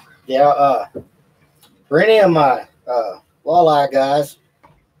mail. Yeah. For any of my walleye guys,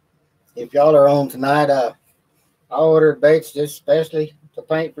 if y'all are on tonight, I ordered baits just especially to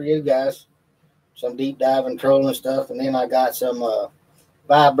paint for you guys. Some deep diving trolling stuff, and then I got some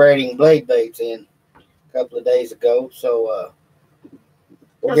vibrating blade baits in a couple of days ago. So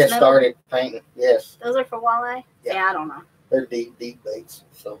we'll get started painting. Yes. Those are for walleye? Yeah, I don't know. They're deep baits.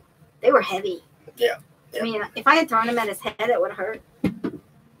 So they were heavy. Yeah. I mean, if I had thrown him at his head, it would hurt.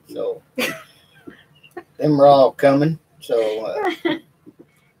 So them are all coming. So.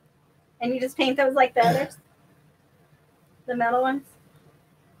 And you just paint those like the others? The metal ones?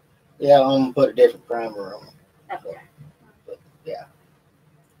 Yeah, I'm going to put a different primer on them. Okay. But, yeah.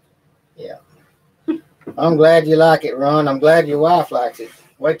 I'm glad you like it, Ron. I'm glad your wife likes it.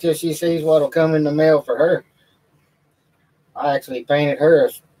 Wait till she sees what will come in the mail for her. I actually painted her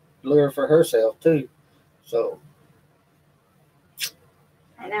a lure for herself, too. So.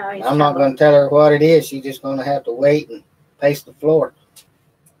 I know. I'm not going to tell her what it is. She's just going to have to wait and pace the floor.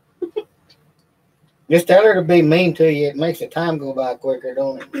 Just tell her to be mean to you. It makes the time go by quicker,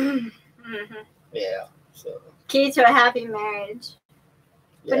 don't it? Mm-hmm. Yeah. So. Key to a happy marriage.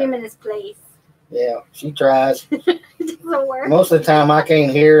 Yeah. Put him in his place. Yeah, she tries. It doesn't work. Most of the time I can't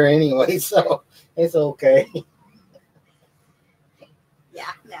hear her anyway, so it's okay.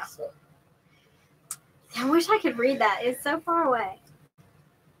 Yeah, no. So. I wish I could read that. It's so far away.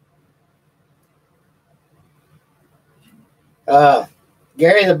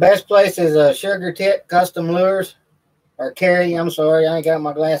 Gary, the best place is Sugar Tit Custom Lures. Or Carrie, I'm sorry, I ain't got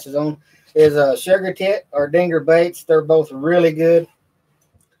my glasses on. Is Sugar Tit or Dinger Baits. They're both really good.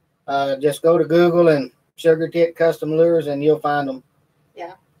 Just go to Google and Sugar Tit Custom Lures and you'll find them.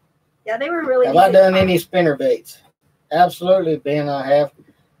 Yeah. Yeah, they were really Have I done any spinner baits? Absolutely, Ben, I have.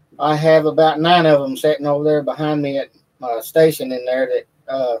 I have about 9 of them sitting over there behind me at my station in there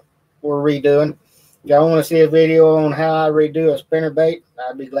that we're redoing. If y'all want to see a video on how I redo a spinner bait,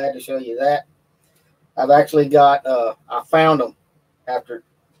 I'd be glad to show you that. I've actually got, I found them after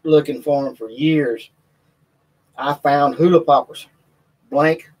looking for them for years. I found hula poppers,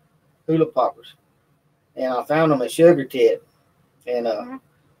 blank hula poppers. And I found them at Sugar Tit. And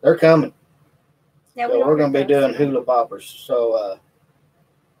they're coming. Yeah, so we're going to be doing hula poppers. So,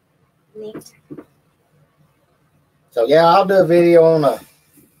 neat. So, yeah, I'll do a video on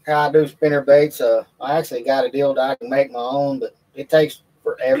how I do spinner baits. I actually got a deal that I can make my own, but it takes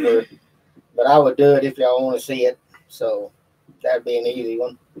forever. But I would do it if y'all want to see it. So that'd be an easy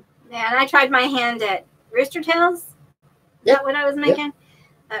one. Yeah, and I tried my hand at rooster tails. Is that what I was making? Yep.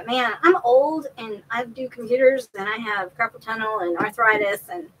 But man, I'm old and I do computers and I have carpal tunnel and arthritis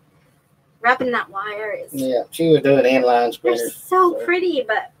and wrapping that wire is. Yeah, she was doing inline spinners. They're so pretty,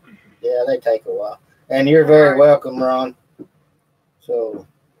 but. Yeah, they take a while. And you're very welcome, Ron. So.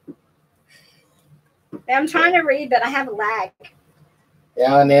 I'm trying to read, but I have a lag.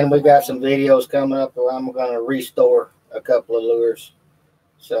 Yeah, and then we got some videos coming up where I'm going to restore a couple of lures.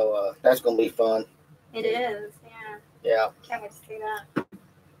 So that's gonna be fun. It is, yeah. Yeah. Can't wait to see that.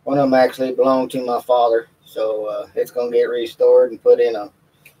 One of them actually belonged to my father, so it's gonna get restored and put in a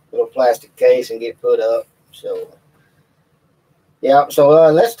little plastic case and get put up. So yeah. So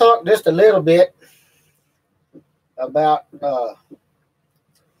let's talk just a little bit about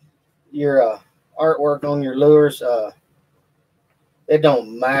your artwork on your lures. It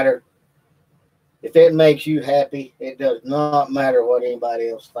don't matter. If it makes you happy, it does not matter what anybody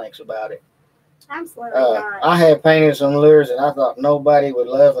else thinks about it. Absolutely not. I have painted some lures that I thought nobody would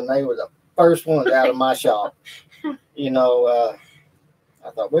love, and they were the first ones out of my shop. You know, I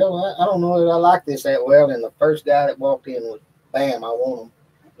thought, well, I don't know that I like this that well, and the first guy that walked in was, bam, I want them.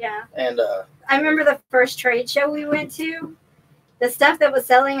 Yeah. And I remember the first trade show we went to. The stuff that was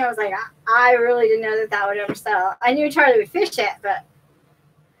selling, I was like, I really didn't know that would ever sell. I knew Charlie would fish it, but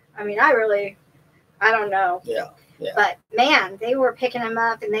I mean, I don't know. Yeah. But man, they were picking them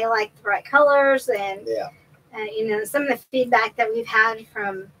up, and they liked the right colors, and you know, some of the feedback that we've had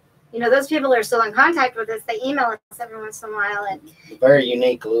from, you know, those people are still in contact with us. They email us every once in a while, and very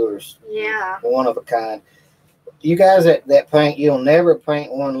unique lures. Yeah. One of a kind. You guys that paint, you'll never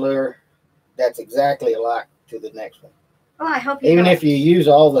paint one lure that's exactly alike to the next one. Well, I hope you Even don't. if you use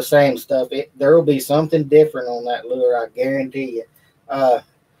all the same stuff, there will be something different on that lure, I guarantee you.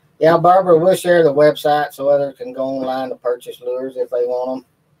 Yeah, Barbara, we'll share the website so others can go online to purchase lures if they want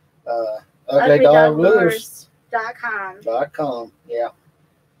them. UglyDogLures.com. Yeah.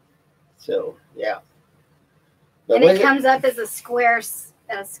 So, yeah. But and it comes up as a square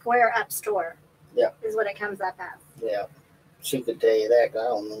up store. Yeah. Is what it comes up as. Yeah. She could tell you that, 'cause I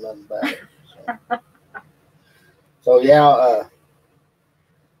don't know nothing about it. So yeah,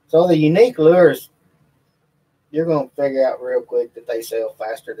 so the unique lures, you're going to figure out real quick that they sell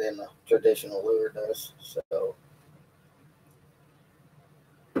faster than the traditional lure does. So,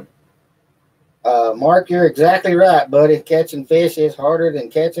 Mark, you're exactly right, buddy. Catching fish is harder than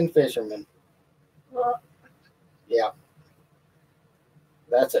catching fishermen. Well, yeah,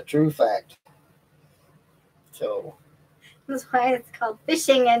 that's a true fact. So that's why it's called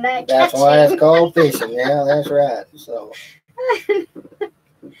fishing and not that's catching. why it's called fishing. Yeah, that's right. So,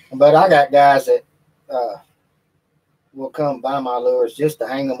 but I got guys that will come buy my lures just to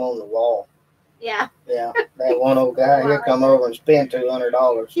hang them on the wall. Yeah. Yeah, that one old guy, he'll come over and spend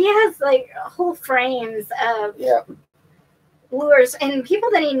 $200. He has like whole frames of lures, and people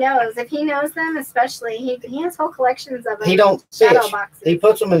that he knows, if he knows them especially, he has whole collections of them. He don't shadow fish. boxes. He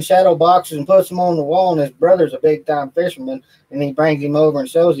puts them in shadow boxes and puts them on the wall, and his brother's a big-time fisherman, and he brings him over and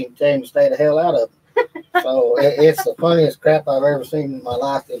shows him, tell him to stay the hell out of them. So it's the funniest crap I've ever seen in my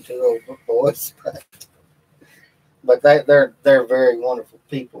life, them two old boys. But they're very wonderful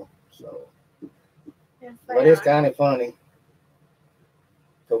people. So, yes, but it's kind of funny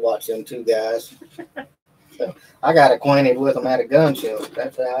to watch them two guys. So I got acquainted with them at a gun show.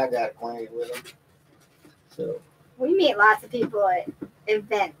 That's how I got acquainted with them. So we meet lots of people at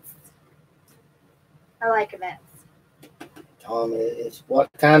events. I like events. It's what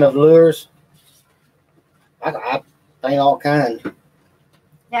kind of lures? I paint all kinds.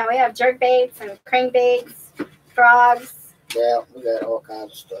 Yeah, we have jerk baits and crankbaits, frogs. Yeah, we got all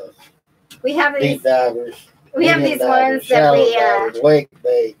kinds of stuff. We have these deep divers. We have these ones that we divers, wake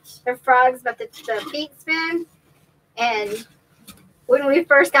baits. They're frogs, but the feet spin. And when we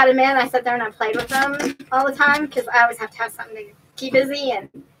first got them in, I sat there and I played with them all the time because I always have to have something to keep busy. And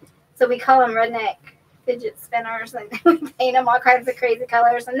so we call them redneck fidget spinners, and we paint them all kinds of crazy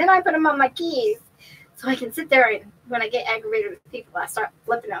colors. And then I put them on my keys so I can sit there, and when I get aggravated with people, I start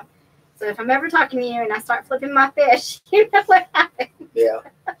flipping them. So if I'm ever talking to you and I start flipping my fish, you know what happened. Yeah.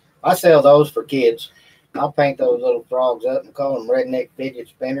 I sell those for kids. I'll paint those little frogs up and call them redneck fidget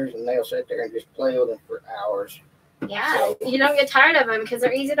spinners, and they'll sit there and just play with them for hours. Yeah, so you don't get tired of them because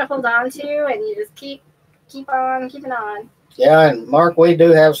they're easy to hold on to, and you just keep on keeping on. Yeah, and Mark, we do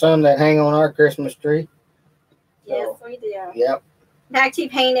have some that hang on our Christmas tree. Yes, we do. Yep. In fact, he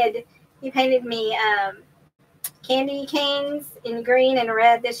painted me candy canes in green and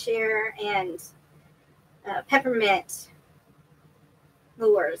red this year, and peppermint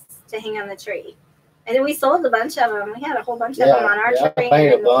lures to hang on the tree. And then we sold a bunch of them. We had a whole bunch of them on our tree. I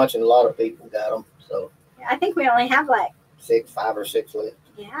painted a bunch, and a lot of people got them. So I think we only have like 5 or 6 left.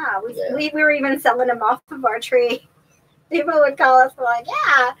 Yeah, we were even selling them off of our tree. People would call us like,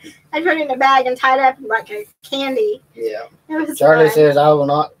 "Yeah, I put it in a bag and tied it up like a candy." Yeah. Charlie says, "I will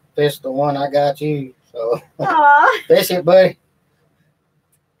not fish the one I got you." So fish it, buddy.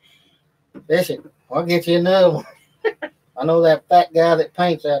 Fish it. I'll get you another one. I know that fat guy that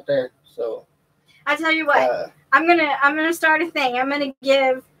paints out there. So I tell you what, I'm gonna start a thing. I'm gonna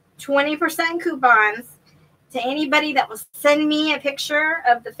give 20% coupons to anybody that will send me a picture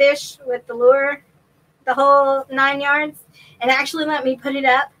of the fish with the lure, the whole 9 yards, and actually let me put it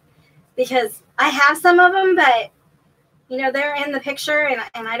up, because I have some of them, but you know, they're in the picture,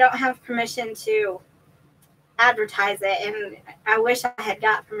 and I don't have permission to advertise it, and I wish I had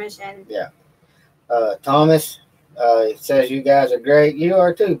got permission. Yeah. Thomas, it says you guys are great. You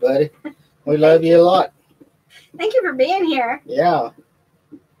are too, buddy. We love you a lot. Thank you for being here. Yeah.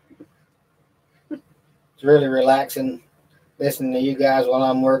 It's really relaxing listening to you guys while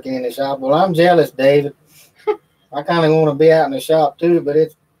I'm working in the shop. Well, I'm jealous, David. I kind of want to be out in the shop too, but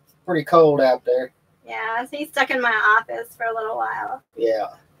it's pretty cold out there. Yeah, so he's stuck in my office for a little while. Yeah.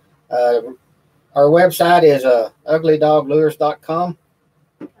 Our website is UglyDogLures.com.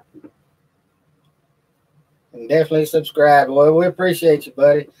 And definitely subscribe. Boy, we appreciate you,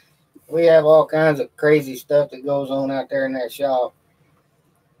 buddy. We have all kinds of crazy stuff that goes on out there in that shop.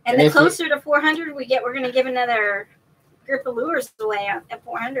 And the closer to 400 we get, we're going to give another group of lures away at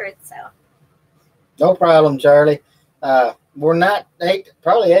 400. So no problem, Charlie. We're not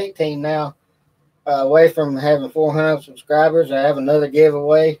probably 18 now away from having 400 subscribers. I have another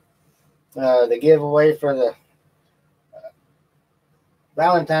giveaway. The giveaway for the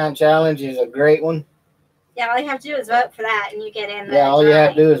Valentine Challenge is a great one. Yeah, all you have to do is vote for that, and you get in the Yeah, all drawing. you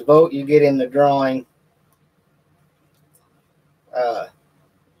have to do is vote. You get in the drawing.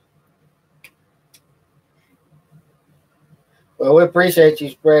 Well, we appreciate you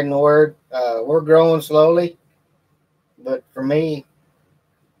spreading the word. We're growing slowly, but for me,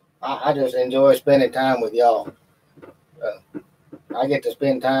 I just enjoy spending time with y'all. I get to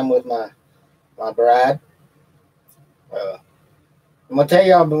spend time with my bride. I'm going to tell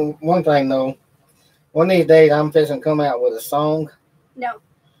y'all one thing, though. One of these days, I'm fixing to come out with a song. No.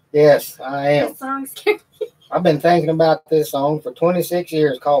 Yes, I am. The song's scary. I've been thinking about this song for 26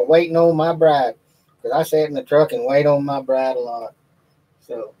 years called Waiting on My Bride. Because I sit in the truck and wait on my bride a lot.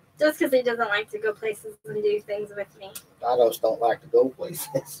 So just because he doesn't like to go places and do things with me. I just don't like to go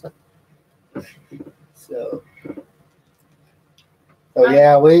places. So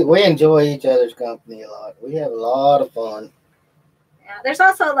yeah, we enjoy each other's company a lot. We have a lot of fun. Yeah, there's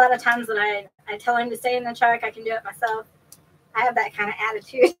also a lot of times that I tell him to stay in the truck. I can do it myself. I have that kind of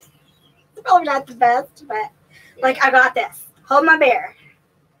attitude. It's probably not the best, but like, I got this. Hold my bear.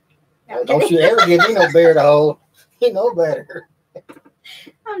 No, well, don't you ever give me no bear to hold. You know better.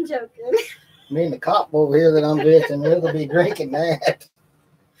 I'm joking. Me and the cop over here that I'm visiting, we'll be drinking that.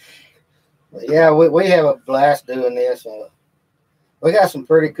 But yeah, we have a blast doing this. We got some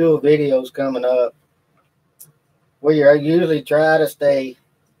pretty cool videos coming up. We usually try to stay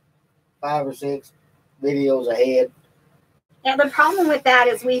 5 or 6 videos ahead. Yeah, the problem with that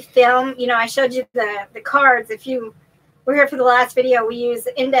is we film, you know, I showed you the cards. If you were here for the last video, we use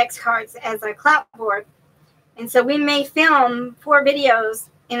index cards as a clapboard. And so we may film 4 videos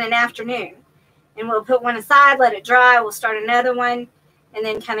in an afternoon. And we'll put one aside, let it dry, we'll start another one, and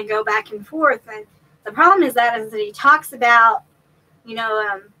then kind of go back and forth. And the problem is that he talks about, you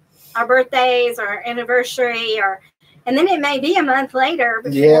know, our birthdays or our anniversary, and then it may be a month later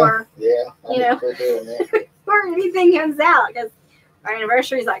before, you know, before anything comes out, because our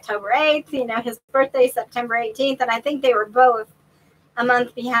anniversary is October 8th, you know, his birthday is September 18th, and I think they were both a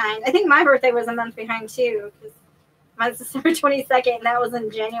month behind. I think my birthday was a month behind too, because mine's December 22nd, and that was in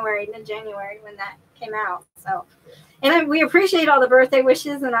January when that came out. So, and we appreciate all the birthday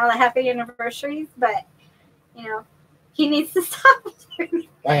wishes and all the happy anniversaries, but, you know, he needs to stop.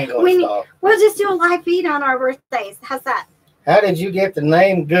 I ain't gonna stop. We'll just do a live feed on our birthdays. How's that? How did you get the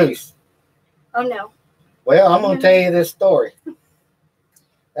name Goose? Oh, no. Well, I'm going to tell you this story.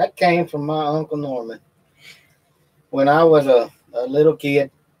 That came from my Uncle Norman. When I was a little kid,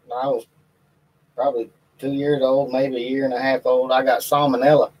 I was probably 2 years old, maybe a year and a half old, I got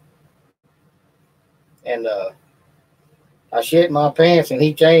salmonella. And I shit my pants, and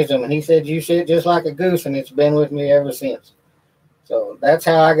he changed them, and he said, "You shit just like a goose," and it's been with me ever since. So that's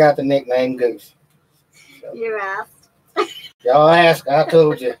how I got the nickname Goose. So, you asked. Y'all asked, I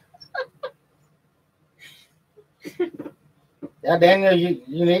told you. Yeah, Daniel,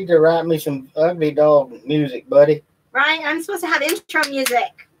 you need to write me some ugly dog music, buddy. Right, I'm supposed to have intro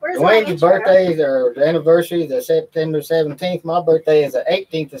music. Where's Dwayne's birthday or anniversary is September 17th. My birthday is the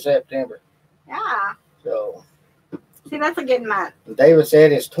 18th of September. Yeah. So. See, that's a good month. David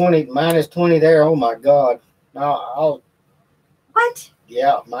said it's 20, minus 20 there. Oh my God. No, what?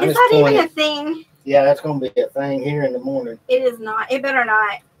 Yeah, minus 20. Is that 20. Even a thing? Yeah, that's going to be a thing here in the morning. It is not. It better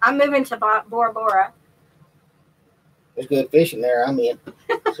not. I'm moving to Bora Bora. There's good fishing there. I'm in.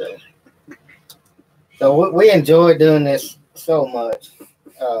 So. So we enjoy doing this so much.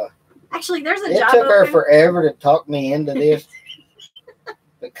 Actually, there's a it job took her open. forever to talk me into this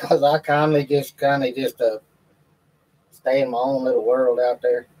because I kind of just stay in my own little world out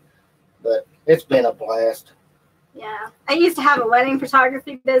there. But it's been a blast. Yeah. I used to have a wedding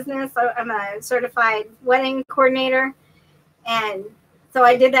photography business. I'm a certified wedding coordinator. And so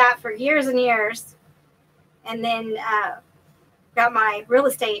I did that for years and years. And then got my real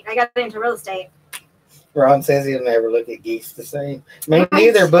estate. I got into real estate. Ron says he'll never look at geese the same. Me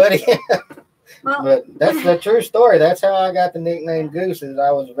neither, buddy. Well, but that's the true story. That's how I got the nickname Goose. Is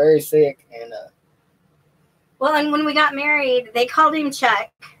I was very sick and. Well, and when we got married, they called him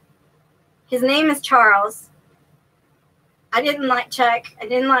Chuck. His name is Charles. I didn't like Chuck. I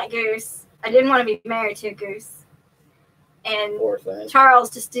didn't like Goose. I didn't want to be married to a goose. And Charles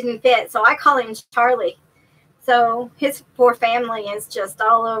just didn't fit, so I call him Charlie. So his poor family is just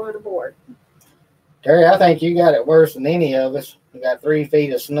all over the board. Terry, I think you got it worse than any of us. You got 3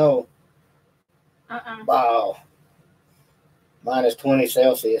 feet of snow. Wow. Minus 20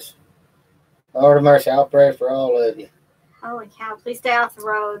 Celsius. Lord of mercy, I'll pray for all of you. Holy cow, please stay off the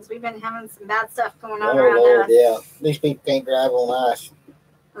roads. We've been having some bad stuff going on around us. Yeah. These people can't drive on ice.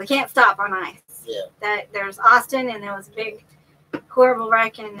 We can't stop on ice. Yeah. There's Austin, and there was a big, horrible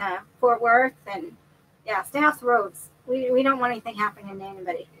wreck in Fort Worth. And, yeah, stay off the roads. We don't want anything happening to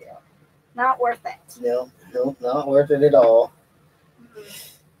anybody. Yeah. Not worth it. No, not worth it at all.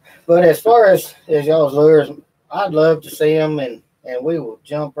 But as far as y'all's lures, I'd love to see them, and we will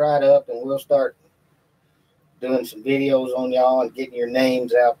jump right up, and we'll start doing some videos on y'all and getting your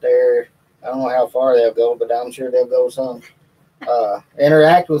names out there. I don't know how far they'll go, but I'm sure they'll go some.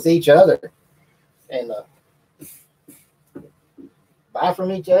 Interact with each other and buy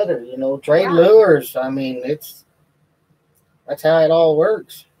from each other, trade lures. I mean, that's how it all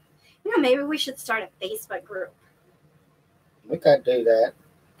works. Maybe we should start a Facebook group. We could do that.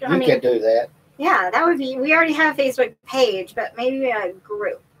 We could do that. Yeah, that would be. We already have a Facebook page, but maybe a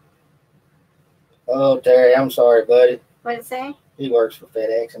group. Oh, Terry, I'm sorry, buddy. What did it say? He works for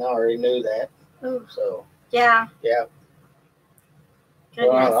FedEx, and I already knew that. Ooh. So. Yeah. Yeah.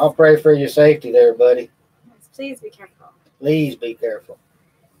 Goodness. Well, I'll pray for your safety there, buddy. Yes, please be careful. Please be careful.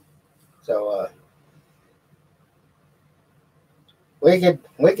 So, we could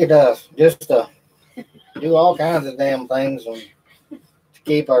just do all kinds of damn things to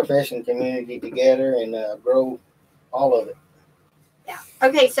keep our fishing community together and grow all of it. Yeah.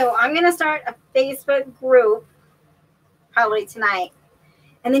 Okay, so I'm gonna start a Facebook group probably tonight,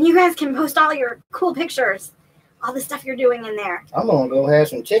 and then you guys can post all your cool pictures, all the stuff you're doing in there. I'm gonna go have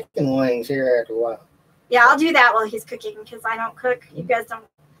some chicken wings here after a while. Yeah, I'll do that while he's cooking because I don't cook.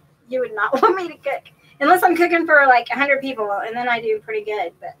 You would not want me to cook. Unless I'm cooking for like 100 people, and then I do pretty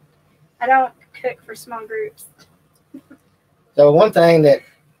good. But I don't cook for small groups. So one thing that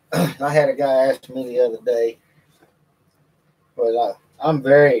I had a guy ask me the other day was I'm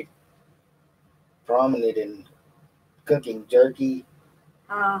very prominent in cooking jerky.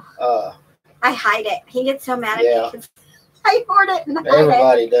 I hide it. He gets so mad at me because I hoard it and hide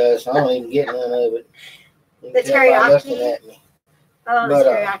Everybody does. I don't even get none of it. You the can tell by looking teriyaki. at me. Oh, the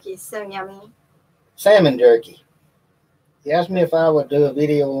teriyaki is so yummy. Salmon jerky. He asked me if I would do a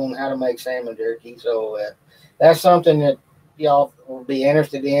video on how to make salmon jerky. So that's something that y'all will be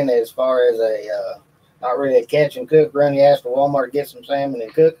interested in as far as not really a catch and cook run. You ask to Walmart to get some salmon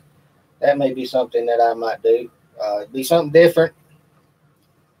and cook. That may be something that I might do. It'd be something different.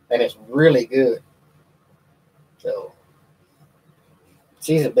 And it's really good. So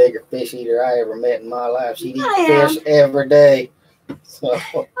she's a bigger fish eater I ever met in my life. She eats fish every day. So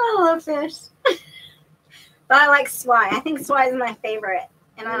I love fish. But I like swai. I think swai is my favorite.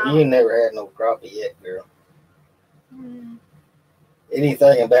 And you never had no crappie yet, girl.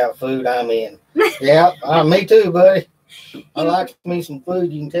 Anything about food, I'm in. Yeah, me too, buddy. I like me some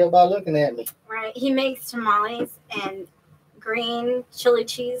food. You can tell by looking at me. Right. He makes tamales and green chili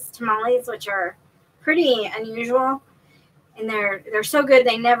cheese tamales, which are pretty unusual. And they're so good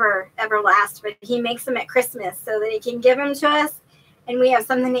they never ever last. But he makes them at Christmas so that he can give them to us, and we have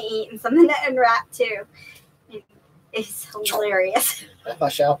something to eat and something to unwrap too. It's hilarious. That's my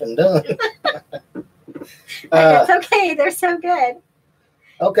shopping done. It's okay. They're so good.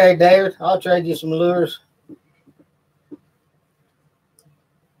 Okay, David, I'll trade you some lures.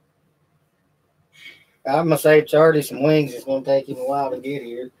 I'm going to save Charlie some wings. It's going to take him a while to get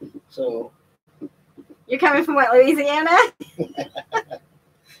here. So you're coming from what, Louisiana?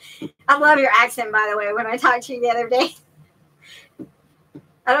 I love your accent, by the way, when I talked to you the other day.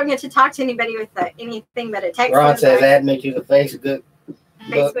 I don't get to talk to anybody with anything but a text. Ron says add me to the Facebook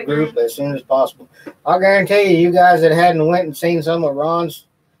group as soon as possible. I'll guarantee you, you guys that hadn't went and seen some of Ron's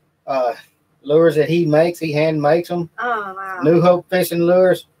lures that he makes, he hand makes them. Oh, wow. New Hope Fishing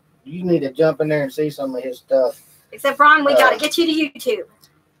Lures. You need to jump in there and see some of his stuff. Except, Ron, we got to get you to YouTube.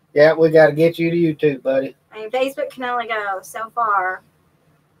 Yeah, we got to get you to YouTube, buddy. I mean, Facebook can only go so far.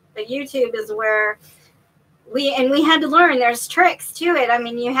 But YouTube is where we had to learn. There's tricks to it. I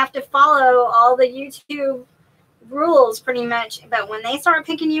mean, you have to follow all the YouTube rules pretty much. But when they start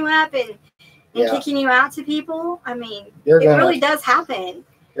picking you up and kicking you out to people, I mean, it really does happen.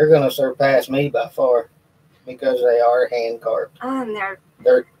 You're going to surpass me by far because they are hand carved. Oh, and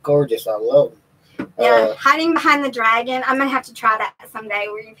they're gorgeous. I love them. Yeah, hiding behind the dragon. I'm going to have to try that someday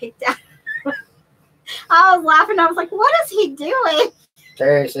where you picked out. I was laughing. I was like, what is he doing?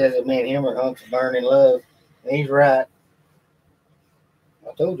 Terry says that me and him are hunks of burning love. And he's right.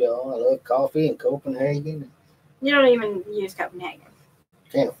 I told y'all I love coffee and Copenhagen. You don't even use Copenhagen.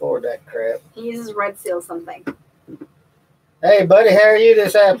 Can't afford that crap. He uses Red Seal something. Hey, buddy, how are you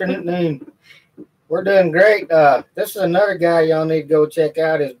this afternoon? We're doing great. This is another guy y'all need to go check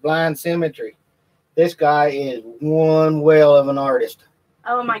out is Blind Symmetry. This guy is one whale of an artist.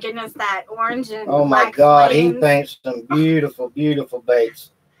 Oh, my goodness, that orange and oh, my God. Flames. He paints some beautiful, beautiful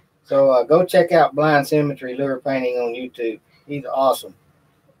baits. So go check out Blind Symmetry Lure Painting on YouTube. He's awesome.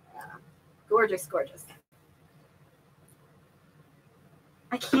 Yeah. Gorgeous, gorgeous.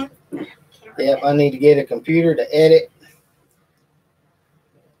 I can't yep, I need to get a computer to edit.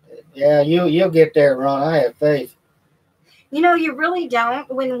 Yeah, you'll get there, Ron. I have faith. You know, you really don't.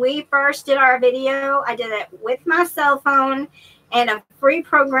 When we first did our video, I did it with my cell phone and a free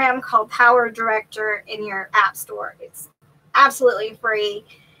program called PowerDirector in your app store. It's absolutely free.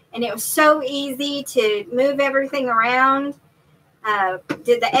 And it was so easy to move everything around.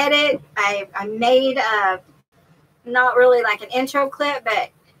 Did the edit. I made not really like an intro clip, but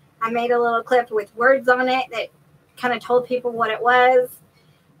I made a little clip with words on it that kind of told people what it was.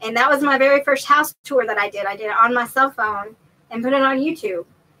 And that was my very first house tour that I did. I did it on my cell phone and put it on YouTube.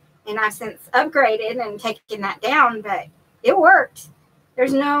 And I've since upgraded and taken that down, but it worked.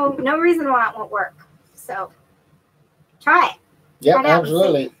 There's no reason why it won't work. So try it. Yep,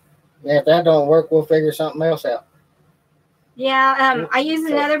 absolutely. Yeah, if that don't work, we'll figure something else out. Yeah, I use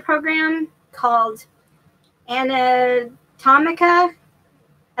another program called Anatomica.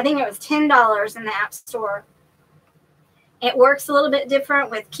 I think it was $10 in the App Store. It works a little bit different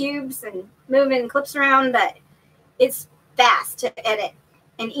with cubes and moving clips around, but it's fast to edit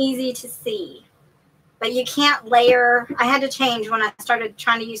and easy to see. But you can't layer. I had to change when I started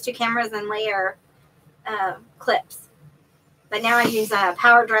trying to use two cameras and layer clips. But now I use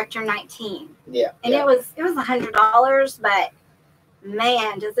PowerDirector 19. Yeah. And it was $100, but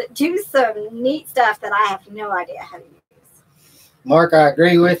man, does it do some neat stuff that I have no idea how to use. Mark, I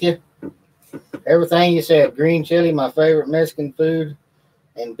agree with you. Everything you said. Green chili, my favorite Mexican food,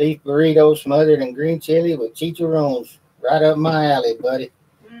 and beef burritos smothered in green chili with chicharrones. Right up my alley, buddy.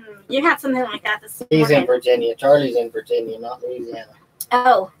 You had something like that this morning. He's in Virginia. Charlie's in Virginia, not Louisiana.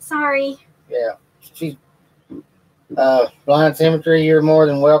 Oh, sorry. Yeah. She's Blind Symmetry, you're more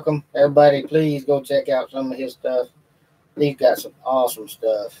than welcome. Everybody, please go check out some of his stuff. He's got some awesome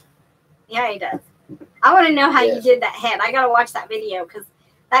stuff. Yeah, he does. I want to know how you did that head. I got to watch that video because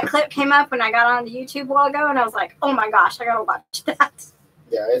that clip came up when I got on YouTube a while ago, and I was like, oh, my gosh, I got to watch that.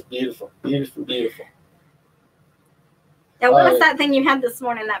 Yeah, it's beautiful. Beautiful, beautiful. Yeah, what was that thing you had this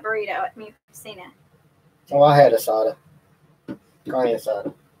morning, that burrito at me, Christina? Oh, I had asada. Carne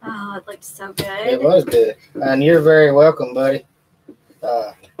asada. Oh, it looked so good. It was good. And you're very welcome, buddy.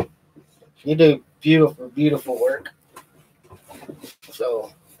 You do beautiful, beautiful work.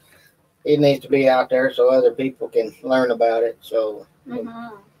 So it needs to be out there so other people can learn about it. So you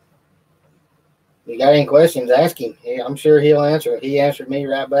got any questions, ask him. I'm sure he'll answer. He answered me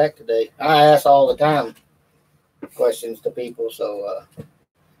right back today. I ask all the time questions to people. So,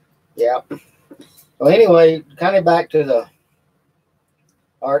 yeah. Well, anyway, kind of back to the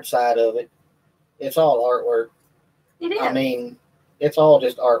art side of it. It's all artwork. It is. I mean, it's all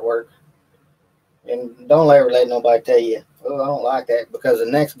just artwork. And don't ever let nobody tell you, oh, I don't like that, because the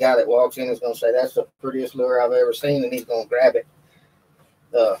next guy that walks in is going to say, that's the prettiest lure I've ever seen, and he's going to grab it.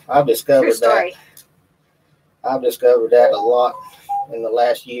 I've discovered that. I've discovered that a lot in the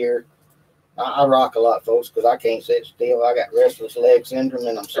last year. I rock a lot, folks, because I can't sit still. I got restless leg syndrome,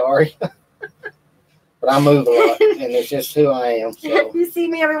 and I'm sorry. But I move a lot, and it's just who I am. So. You see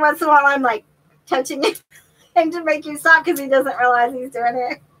me every once in a while, I'm like touching him to make you stop because he doesn't realize he's doing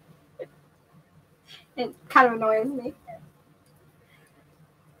it. It kind of annoys me.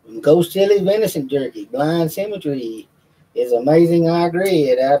 Ghost chili venison jerky, Blind Symmetry. is amazing. I agree.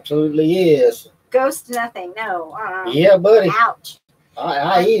 It absolutely is. Ghost nothing. No. Yeah, buddy. Ouch.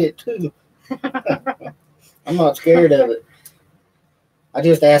 I eat it too. I'm not scared of it. I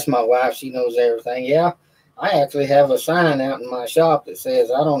just asked my wife. She knows everything. Yeah, I actually have a sign out in my shop that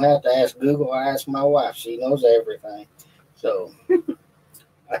says I don't have to ask Google. I ask my wife. She knows everything. So,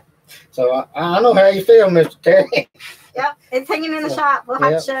 I know how you feel, Mr. Terry. Yep, it's hanging in the shop. We'll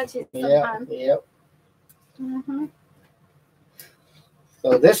have to show it to you sometime. Yep.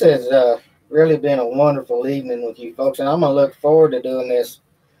 So this has really been a wonderful evening with you folks, and I'm gonna look forward to doing this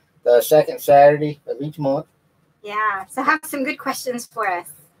the second Saturday of each month. Yeah, so have some good questions for us.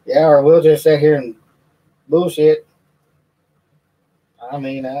 Yeah, or we'll just sit here and bullshit. I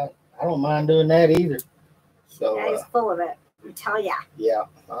mean, I don't mind doing that either. So yeah, he's full of it. I tell ya. Yeah,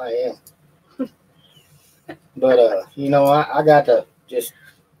 I am. But you know, I got to just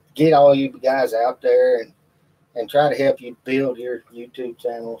get all you guys out there and try to help you build your YouTube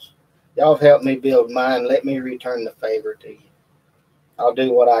channels. Y'all have helped me build mine. Let me return the favor to you. I'll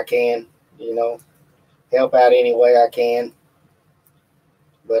do what I can, you know, help out any way I can.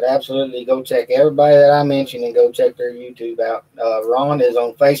 But absolutely go check everybody that I mentioned and go check their YouTube out. Ron is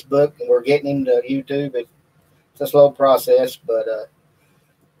on Facebook, and we're getting him to YouTube. It's a slow process, but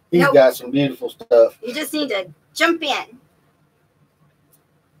he's got some beautiful stuff. You just need to jump in.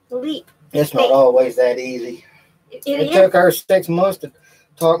 Leap. It's not always that easy. It took her 6 months to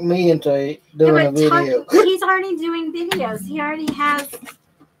talk me into doing a video. He's already doing videos. He already has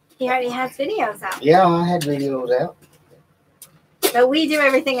videos out. Yeah, I had videos out. But we do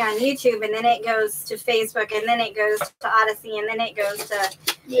everything on YouTube, and then it goes to Facebook, and then it goes to Odyssey, and then it goes to...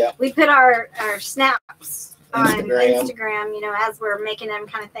 Yeah. We put our snaps on Instagram, you know, as we're making them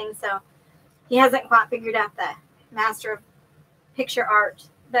kind of thing. So he hasn't quite figured out the master of picture art,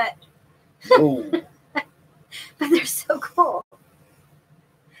 but... Ooh. But they're so cool.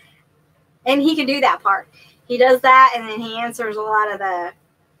 And he can do that part. He does that, and then he answers a lot of the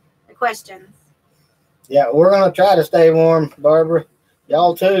questions. Yeah, we're going to try to stay warm, Barbara.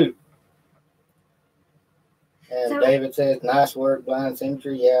 Y'all too. And David says, nice work, blind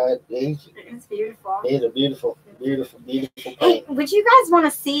symmetry. Yeah, it's beautiful. It's a beautiful, beautiful, beautiful paint. Hey, would you guys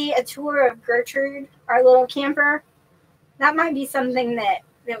want to see a tour of Gertrude, our little camper? That might be something that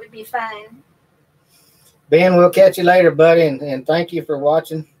would be fun. Ben, we'll catch you later, buddy, and thank you for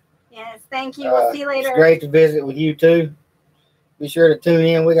watching. Yes, thank you. We'll see you later. It's great to visit with you too. Be sure to tune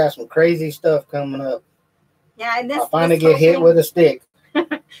in. We got some crazy stuff coming up. Yeah, and I'll finally get hit with a stick.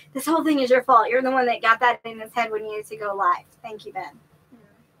 This whole thing is your fault. You're the one that got that in his head when you used to go live. Thank you, Ben.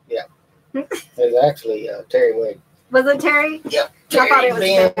 Yeah. It was actually Terry Wade. Was it Terry? Yeah. I thought it was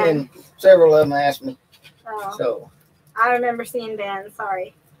Ben. And several of them asked me. Oh. So. I remember seeing Ben.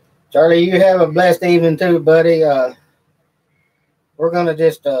 Sorry. Charlie, you have a blessed evening too, buddy. We're going to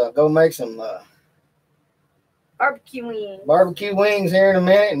just go make some barbecue wings. Barbecue wings here in a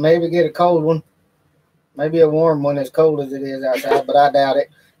minute, and maybe get a cold one. Maybe a warm one, as cold as it is outside, but I doubt it.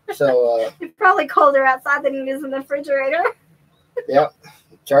 So it's probably colder outside than it is in the refrigerator. Yep.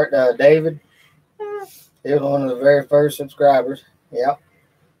 David. He was one of the very first subscribers. Yep.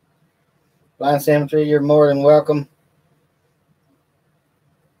 Blind Symmetry, you're more than welcome.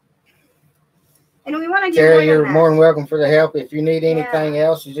 And we want to do Terry, you're more than welcome for the help. If you need anything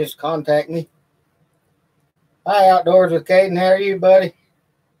else, you just contact me. Hi, Outdoors with Caden. How are you, buddy?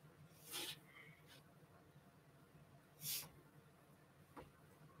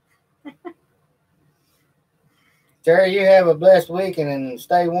 Terry, you have a blessed weekend and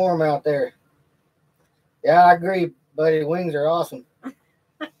stay warm out there. Yeah, I agree, buddy. The wings are awesome.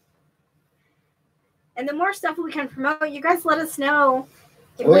 And the more stuff we can promote, you guys let us know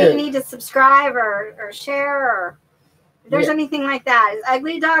if we need to subscribe or share or if there's anything like that. It's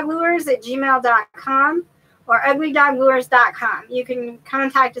UglyDogLures@gmail.com or UglyDogLures.com. You can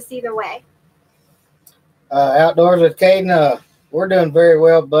contact us either way. Outdoors with Caden, we're doing very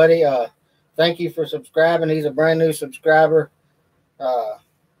well, buddy. Thank you for subscribing. He's a brand new subscriber.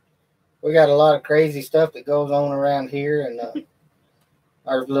 We got a lot of crazy stuff that goes on around here and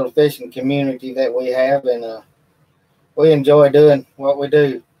our little fishing community that we have, and we enjoy doing what we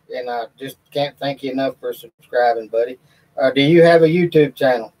do. And I just can't thank you enough for subscribing, buddy. Do you have a YouTube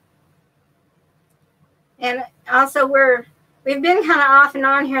channel? And also we've been kind of off and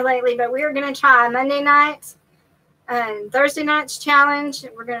on here lately, but we're going to try Monday nights and Thursday nights challenge.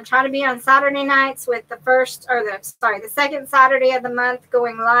 We're going to try to be on Saturday nights with the second Saturday of the month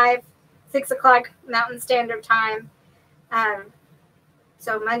going live, 6 o'clock Mountain Standard Time.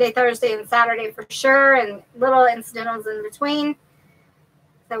 So Monday, Thursday, and Saturday for sure, and little incidentals in between.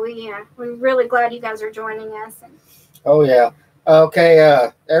 So we're really glad you guys are joining us. Oh yeah. Okay.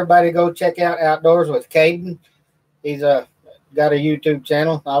 Everybody go check out Outdoors with Caden. He's got a YouTube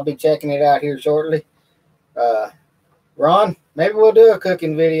channel. I'll be checking it out here shortly. Ron, maybe we'll do a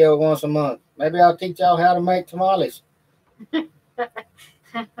cooking video once a month. Maybe I'll teach y'all how to make tamales.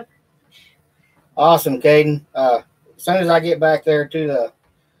 Awesome, Caden. As soon as I get back there to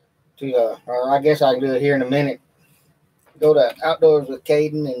the, or I guess I can do it here in a minute. Go to Outdoors with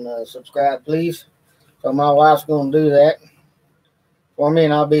Caden and subscribe, please. So my wife's going to do that for me,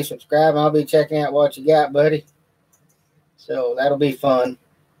 and I'll be subscribing. I'll be checking out what you got, buddy. So that'll be fun.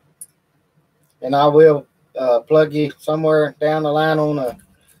 And I will plug you somewhere down the line on a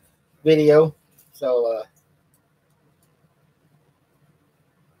video. So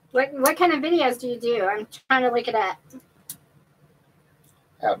what kind of videos do you do? I'm trying to look it up.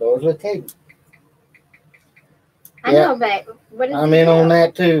 Outdoors with Caden. I know, but what is I'm in on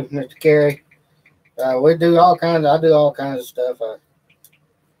that too, Mr. Carey. We do all kinds. I do all kinds of stuff.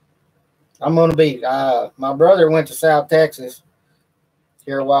 I'm gonna be. My brother went to South Texas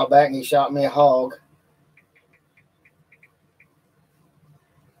here a while back, and he shot me a hog.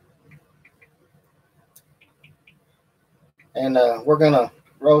 And we're gonna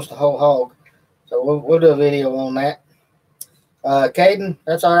roast the whole hog. So we'll do a video on that. Caden,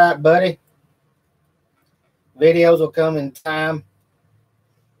 that's all right, buddy. Videos will come in time.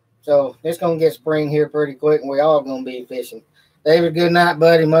 So it's going to get spring here pretty quick, and we all going to be fishing. David, good night,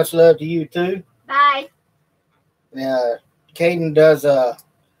 buddy. Much love to you, too. Bye. Caden does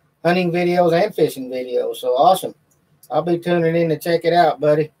hunting videos and fishing videos, so awesome. I'll be tuning in to check it out,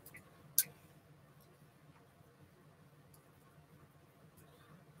 buddy.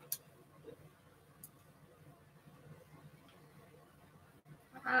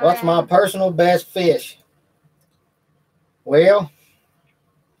 What's my personal best fish? Well,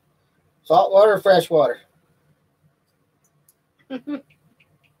 saltwater or freshwater?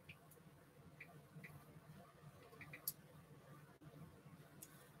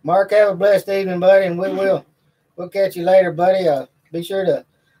 Mark, have a blessed evening, buddy, and we'll catch you later, buddy. Be sure to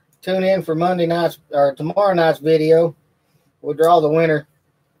tune in for Monday night's or tomorrow night's video. We'll draw the winner.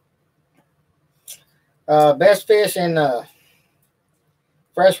 Best fish in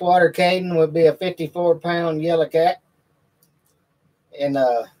freshwater, Caden, would be a 54-pound yellow cat. And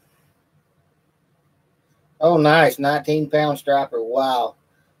oh, nice, 19-pound striper. Wow,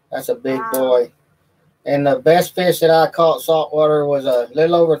 that's a big boy. And the best fish that I caught saltwater was a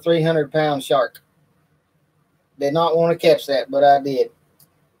little over 300-pound shark. Did not want to catch that, but I did.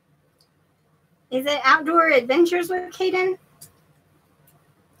 Is it Outdoor Adventures with Caden?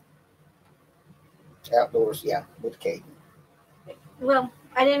 Outdoors, yeah, with Caden. Well,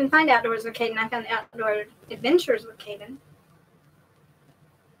 I didn't find Outdoors with Caden. I found Outdoor Adventures with Caden.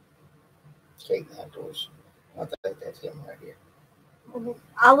 Caden Outdoors. I think that's him right here.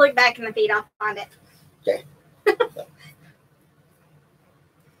 I'll look back in the feed. I'll find it. Okay.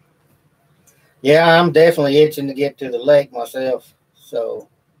 Yeah, I'm definitely itching to get to the lake myself. So,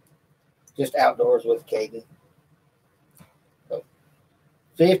 just Outdoors with Caden. So,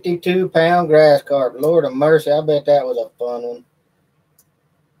 52-pound grass carp. Lord of mercy, I bet that was a fun one.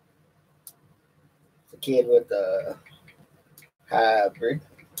 The kid with the hybrid.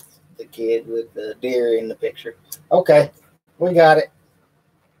 The kid with the deer in the picture. Okay, we got it.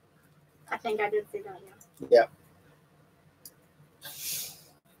 I think I did see that, yeah.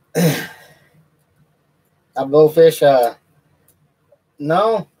 I bowfish.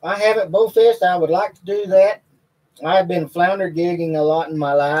 No, I haven't bowfished. I would like to do that. I've been flounder gigging a lot in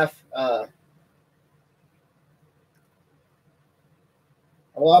my life. Well,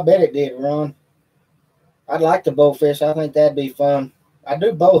 I bet it did, Ron. I'd like to bowfish. I think that'd be fun. I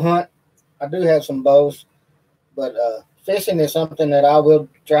do bow hunt. I do have some bows, but fishing is something that I will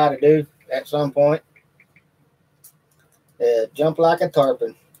try to do at some point. Jump like a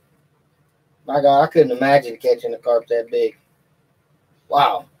tarpon. My God, I couldn't imagine catching a carp that big.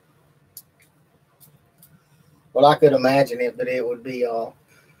 Wow. Well, I could imagine it, but it would be all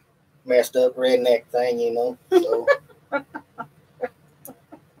messed up redneck thing, you know. So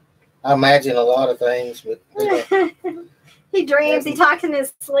I imagine a lot of things, but he dreams. He talks in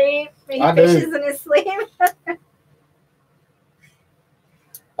his sleep. He fishes in his sleep.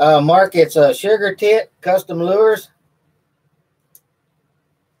 Mark, it's a Sugar Tit Custom Lures.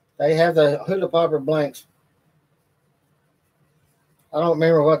 They have the hula popper blanks. I don't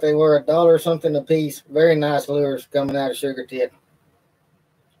remember what they were, $1 or something a piece. Very nice lures coming out of Sugar Tit.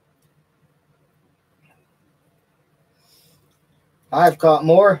 I've caught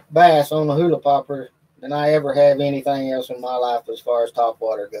more bass on the hula popper than I ever have anything else in my life as far as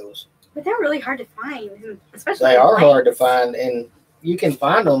topwater goes. But they're really hard to find, especially. They are hard to find, and you can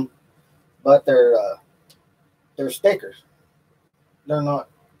find them, but they're stickers. They're not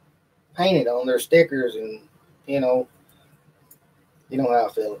painted on. They're stickers, and you know how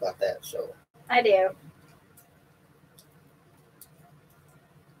I feel about that. So I do.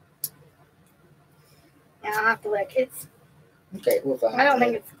 Yeah, I'll have to look. It's okay. We'll find. I don't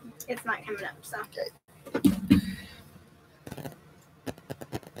think it's not coming up. So okay.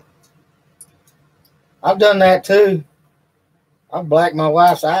 I've done that too. I've blacked my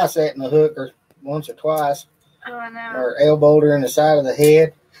wife's eye setting the hooker once or twice. Oh, I know. Or elbowed her in the side of the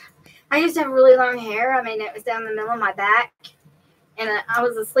head. I used to have really long hair. I mean, it was down the middle of my back. And I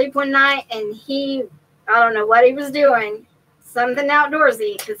was asleep one night, and I don't know what he was doing, something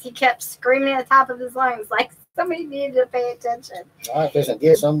outdoorsy, because he kept screaming at the top of his lungs like somebody needed to pay attention. I just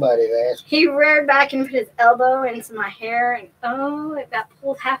get somebody to ask. He reared back and put his elbow into my hair, and that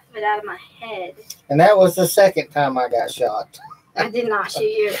pulled half of it out of my head. And that was the second time I got shot. I did not shoot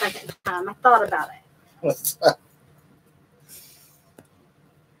you a second time. I thought about it.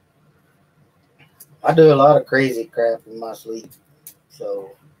 I do a lot of crazy crap in my sleep,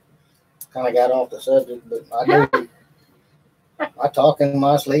 so kind of got off the subject, but I do. I talk in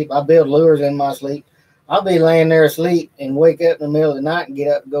my sleep. I build lures in my sleep. I'll be laying there asleep and wake up in the middle of the night and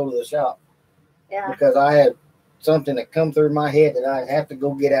get up and go to the shop. Yeah. Because I have something that come through my head that I have to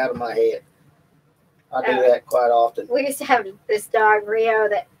go get out of my head. I do that quite often. We used to have this dog, Rio,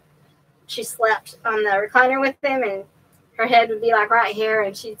 that she slept on the recliner with him, and her head would be like right here,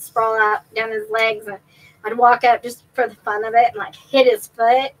 and she'd sprawl out down his legs, and I'd walk up just for the fun of it and like hit his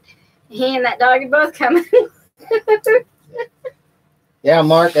foot. He and that dog would both come. Yeah,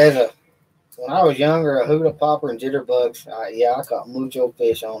 Mark, when I was younger, a hula popper and jitterbugs, I caught mucho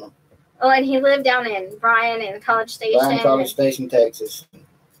fish on them. Oh, and he lived down in Bryan in College Station. College Station, Texas.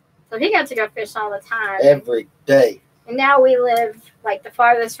 So he got to go fish all the time. Every day. And now we live like the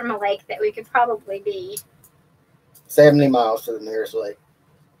farthest from a lake that we could probably be. 70 miles to the nearest lake.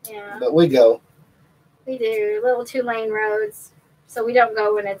 Yeah. But we go. We do. Little 2-lane roads. So we don't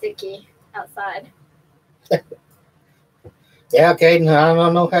go when it's icky outside. Yeah, Caden, I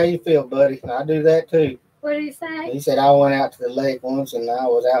don't know how you feel, buddy. I do that too. What did he say? He said I went out to the lake once and I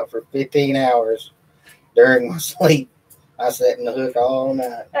was out for 15 hours during my sleep. I sat in the hook all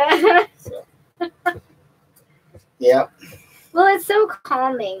night. So. Yeah. Well, it's so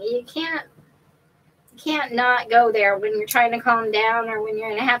calming. You can't not go there when you're trying to calm down or when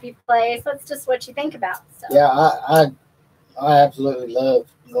you're in a happy place. That's just what you think about. So. Yeah, I absolutely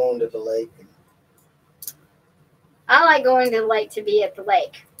love going to the lake. I like going to the lake to be at the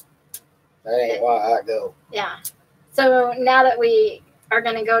lake. That ain't why I go. Yeah. So now that we are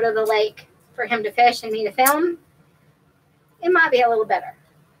going to go to the lake for him to fish and me to film, it might be a little better.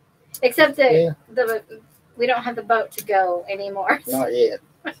 Except that we don't have the boat to go anymore. Not yet.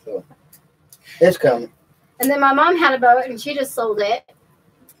 So it's coming. And then my mom had a boat and she just sold it.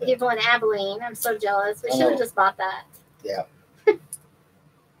 People in Abilene. I'm so jealous. We should have just bought that. Yeah.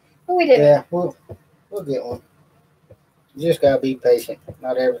 But we didn't. Yeah, we'll get one. You just gotta be patient.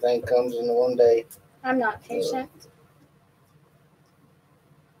 Not everything comes in one day. I'm not patient.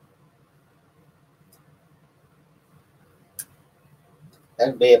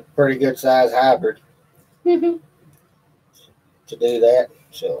 That'd be a pretty good size hybrid to do that.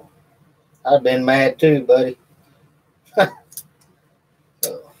 So I've been mad too, buddy.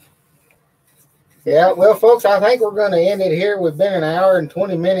 So, yeah, well, folks, I think we're going to end it here. We've been an hour and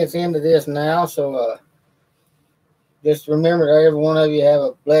 20 minutes into this now, so just remember that every one of you have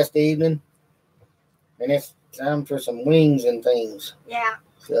a blessed evening, and it's time for some wings and things. Yeah.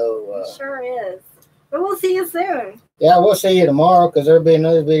 So it sure is. But we'll see you soon. Yeah, we'll see you tomorrow because there'll be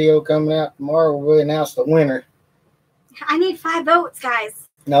another video coming out tomorrow where we announce the winner. I need 5 votes, guys.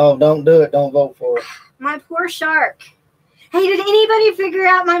 No, don't do it. Don't vote for it. My poor shark. Hey, did anybody figure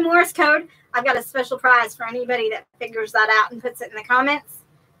out my Morse code? I've got a special prize for anybody that figures that out and puts it in the comments.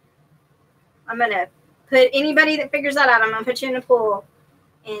 I'm going to put anybody that figures that out, I'm going to put you in a pool.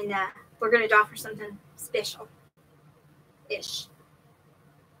 And we're going to offer something special-ish.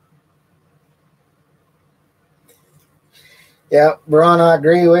 Yeah, Ron, I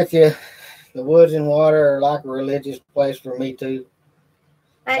agree with you. The woods and water are like a religious place for me, too.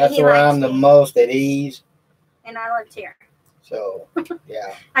 That's where I'm the most at ease. And I lived here. So,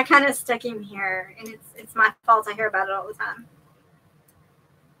 yeah. I kind of stuck him here, and it's my fault. I hear about it all the time.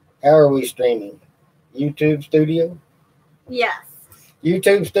 How are we streaming? YouTube Studio? Yes.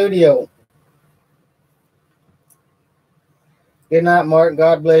 YouTube Studio. Good night, Martin.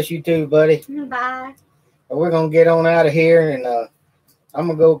 God bless you too, buddy. Bye. We're going to get on out of here, and I'm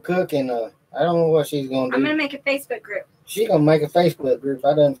gonna go cook and I don't know what she's gonna do. I'm gonna make a Facebook group. She's gonna make a Facebook group.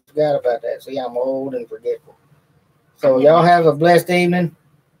 I done forgot about that. See, I'm old and forgetful. So y'all have a blessed evening.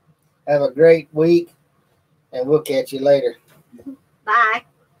 Have a great week, and we'll catch you later. Bye.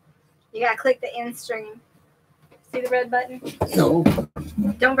 You gotta click the end stream. See the red button? No.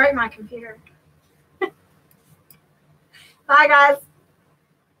 Don't break my computer. Bye, guys.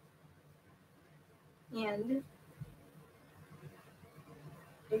 And here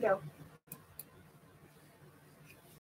you go.